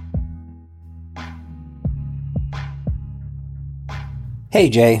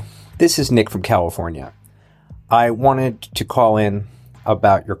 Hey, Jay. This is Nick from California. I wanted to call in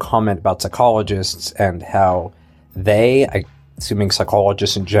about your comment about psychologists and how they, assuming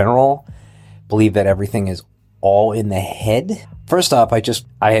psychologists in general, believe that everything is all in the head. First off, I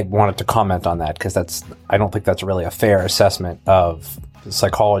had wanted to comment on that because I don't think that's really a fair assessment of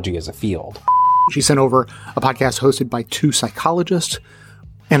psychology as a field. She sent over a podcast hosted by 2 psychologists,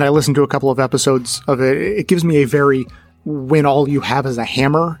 and I listened to a couple of episodes of it. It gives me a very when all you have is a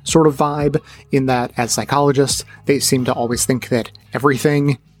hammer sort of vibe, in that as psychologists, they seem to always think that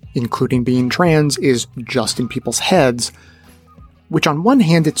everything, including being trans, is just in people's heads, which on one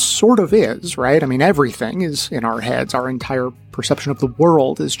hand it sort of is, right? I mean, everything is in our heads. Our entire perception of the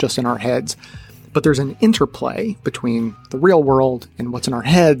world is just in our heads. But there's an interplay between the real world and what's in our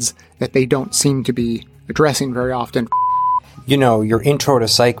heads that they don't seem to be addressing very often. You know, your Intro to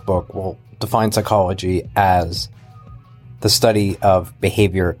Psych book will define psychology as the study of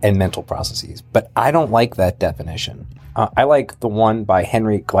behavior and mental processes. But I don't like that definition. I like the one by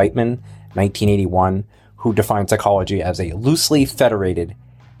Henry Gleitman, 1981, who defined psychology as a loosely federated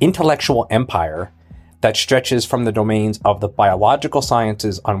intellectual empire that stretches from the domains of the biological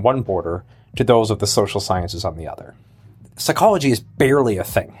sciences on one border to those of the social sciences on the other. Psychology is barely a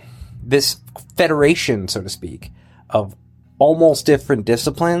thing. This federation, so to speak, of almost different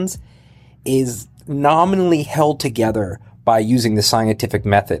disciplines is nominally held together by using the scientific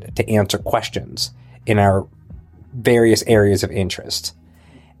method to answer questions in our various areas of interest.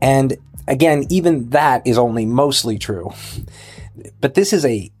 And again, even that is only mostly true. But this is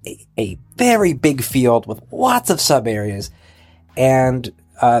a very big field with lots of sub areas, and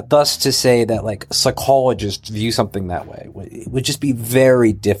thus to say that like psychologists view something that way would just be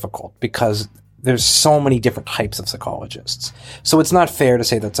very difficult because there's so many different types of psychologists. So it's not fair to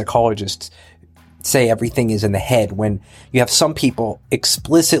say that psychologists say everything is in the head when you have some people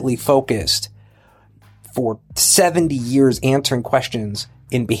explicitly focused for 70 years answering questions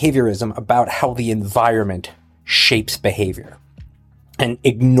in behaviorism about how the environment shapes behavior and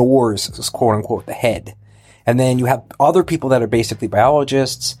ignores, quote unquote, the head. And then you have other people that are basically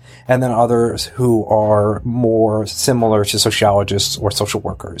biologists, and then others who are more similar to sociologists or social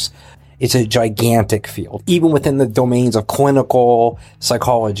workers. It's a gigantic field. Even within the domains of clinical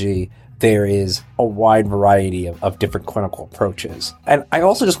psychology, there is a wide variety of different clinical approaches. And I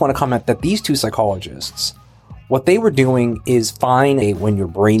also just want to comment that these 2 psychologists, what they were doing is fine when you're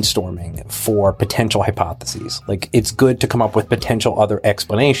brainstorming for potential hypotheses. Like, it's good to come up with potential other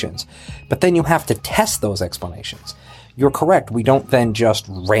explanations, but then you have to test those explanations. You're correct. We don't then just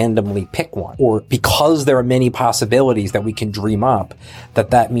randomly pick one, or because there are many possibilities that we can dream up,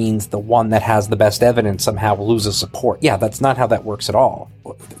 that means the one that has the best evidence somehow loses support. Yeah, that's not how that works at all.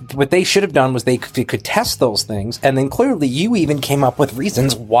 What they should have done was they could test those things, and then clearly you even came up with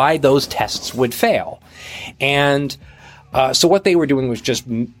reasons why those tests would fail. And so what they were doing was just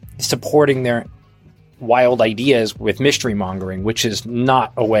supporting their wild ideas with mystery mongering, which is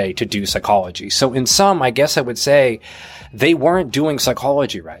not a way to do psychology. So in sum, I guess I would say they weren't doing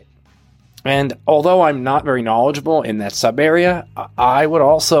psychology right. And although I'm not very knowledgeable in that sub area, I would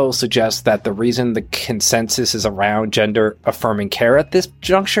also suggest that the reason the consensus is around gender affirming care at this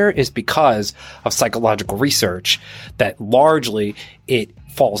juncture is because of psychological research that largely it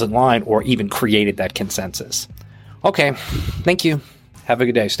falls in line or even created that consensus. Okay, thank you. Have a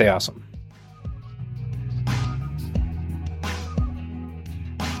good day. Stay awesome.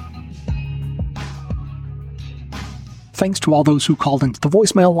 Thanks to all those who called into the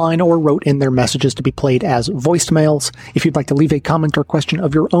voicemail line or wrote in their messages to be played as voicemails. If you'd like to leave a comment or question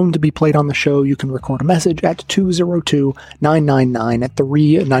of your own to be played on the show, you can record a message at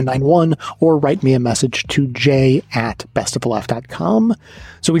 202-999-3991 or write me a message to j@bestoftheleft.com.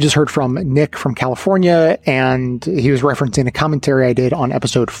 So we just heard from Nick from California, and he was referencing a commentary I did on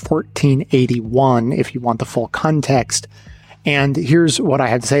episode 1481, if you want the full context. And here's what I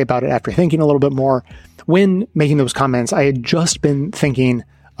had to say about it after thinking a little bit more. When making those comments, I had just been thinking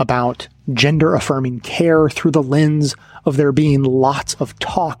about gender-affirming care through the lens of there being lots of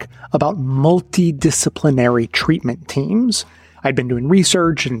talk about multidisciplinary treatment teams. I'd been doing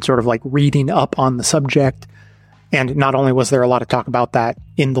research and sort of like reading up on the subject, and not only was there a lot of talk about that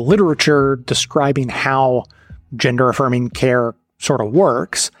in the literature describing how gender-affirming care sort of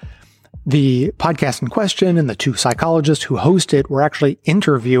works, the podcast in question and the two psychologists who host it were actually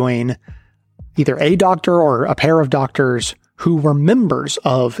interviewing either a doctor or a pair of doctors who were members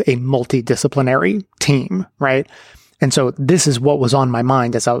of a multidisciplinary team, right? And so this is what was on my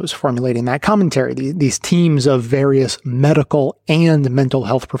mind as I was formulating that commentary. These teams of various medical and mental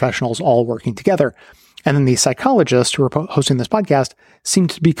health professionals all working together. And then these psychologists who are hosting this podcast seem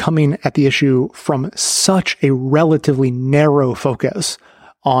to be coming at the issue from such a relatively narrow focus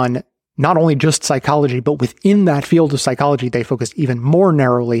on not only just psychology, but within that field of psychology, they focused even more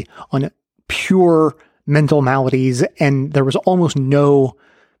narrowly on pure mental maladies, and there was almost no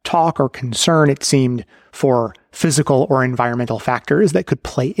talk or concern, it seemed, for physical or environmental factors that could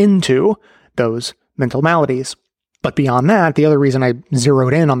play into those mental maladies. But beyond that, the other reason I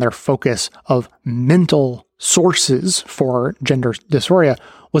zeroed in on their focus of mental sources for gender dysphoria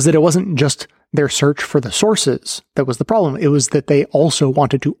was that it wasn't just their search for the sources that was the problem. It was that they also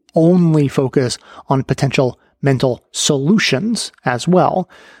wanted to only focus on potential mental solutions as well.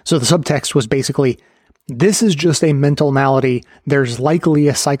 So the subtext was basically, this is just a mental malady. There's likely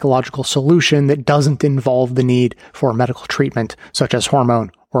a psychological solution that doesn't involve the need for medical treatment, such as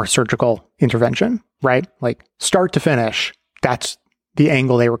hormone or surgical intervention, right? Like start to finish, that's the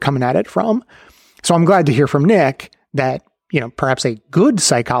angle they were coming at it from. So I'm glad to hear from Nick that, perhaps a good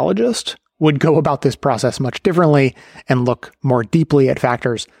psychologist would go about this process much differently and look more deeply at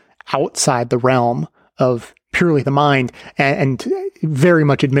factors outside the realm of purely the mind. And very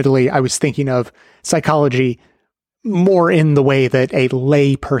much admittedly, I was thinking of psychology more in the way that a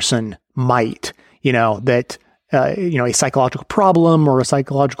lay person might, that, a psychological problem or a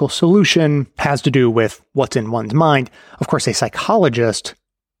psychological solution has to do with what's in one's mind. Of course, a psychologist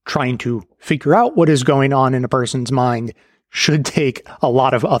trying to figure out what is going on in a person's mind should take a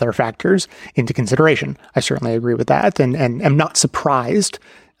lot of other factors into consideration. I certainly agree with that, and am not surprised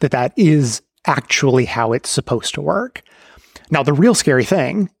that that is actually how it's supposed to work. Now, the real scary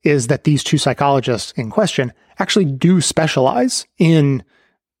thing is that these two psychologists in question actually do specialize in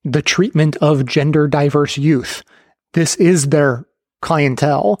the treatment of gender diverse youth. This is their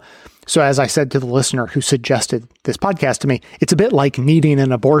clientele. So as I said to the listener who suggested this podcast to me, it's a bit like needing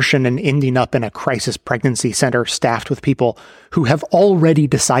an abortion and ending up in a crisis pregnancy center staffed with people who have already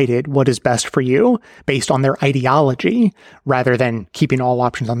decided what is best for you based on their ideology, rather than keeping all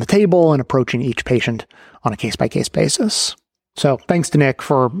options on the table and approaching each patient on a case-by-case basis. So thanks to Nick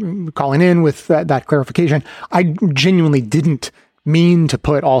for calling in with that clarification. I genuinely didn't mean to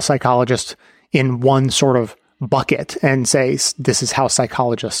put all psychologists in one sort of bucket and say, this is how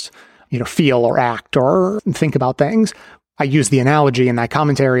psychologists feel or act or think about things. I use the analogy in that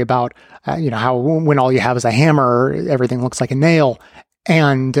commentary about, how when all you have is a hammer, everything looks like a nail.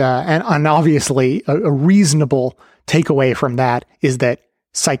 And obviously a reasonable takeaway from that is that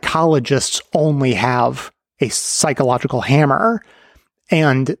psychologists only have a psychological hammer.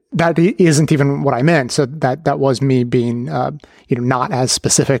 And that isn't even what I meant. So that was me being, not as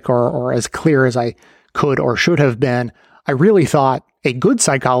specific or as clear as I could or should have been. I really thought a good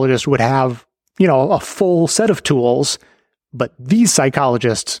psychologist would have, a full set of tools, but these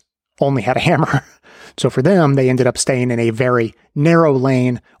psychologists only had a hammer. So for them, they ended up staying in a very narrow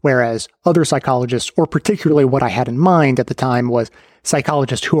lane, whereas other psychologists, or particularly what I had in mind at the time was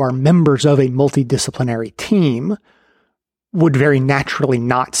psychologists who are members of a multidisciplinary team, would very naturally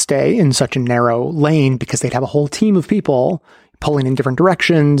not stay in such a narrow lane because they'd have a whole team of people pulling in different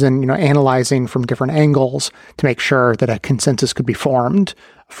directions and, analyzing from different angles to make sure that a consensus could be formed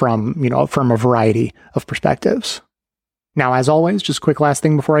from a variety of perspectives. Now, as always, just a quick last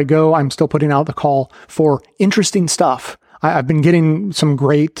thing before I go, I'm still putting out the call for interesting stuff. I've been getting some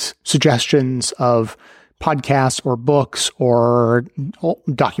great suggestions of podcasts or books or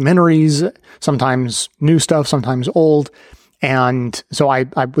documentaries, sometimes new stuff, sometimes old. And so I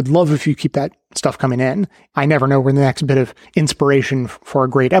would love if you keep that stuff coming in. I never know where the next bit of inspiration for a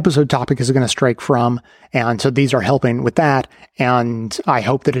great episode topic is going to strike from. And so these are helping with that. And I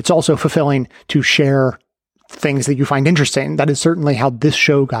hope that it's also fulfilling to share things that you find interesting. That is certainly how this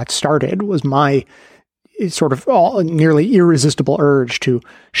show got started, was my sort of nearly irresistible urge to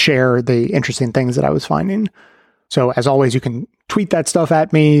share the interesting things that I was finding. So as always, you can tweet that stuff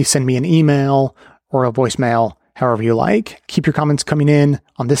at me, send me an email or a voicemail, however you like. Keep your comments coming in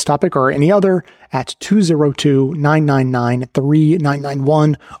on this topic or any other at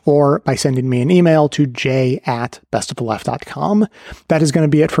 202-999-3991 or by sending me an email to j@bestoftheleft.com. That is going to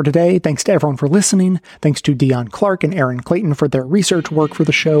be it for today. Thanks to everyone for listening. Thanks to Dion Clark and Aaron Clayton for their research work for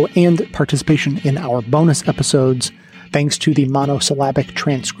the show and participation in our bonus episodes. Thanks to the monosyllabic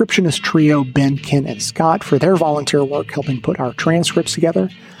transcriptionist trio, Ben, Ken, and Scott, for their volunteer work helping put our transcripts together.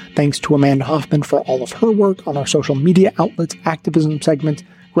 Thanks to Amanda Hoffman for all of her work on our social media outlets, activism segment,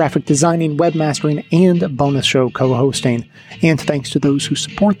 graphic designing, webmastering, and bonus show co-hosting. And thanks to those who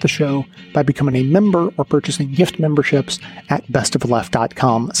support the show by becoming a member or purchasing gift memberships at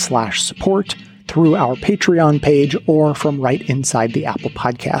bestoftheleft.com/support through our Patreon page or from right inside the Apple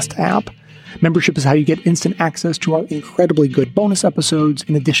Podcast app. Membership is how you get instant access to our incredibly good bonus episodes,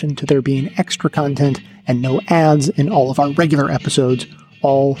 in addition to there being extra content and no ads in all of our regular episodes,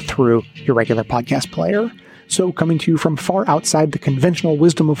 all through your regular podcast player. So coming to you from far outside the conventional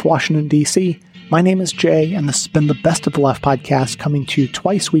wisdom of Washington, D.C., my name is Jay, and this has been the Best of the Left podcast, coming to you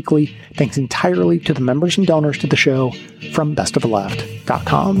twice weekly, thanks entirely to the members and donors to the show from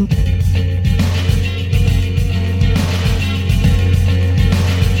bestoftheleft.com.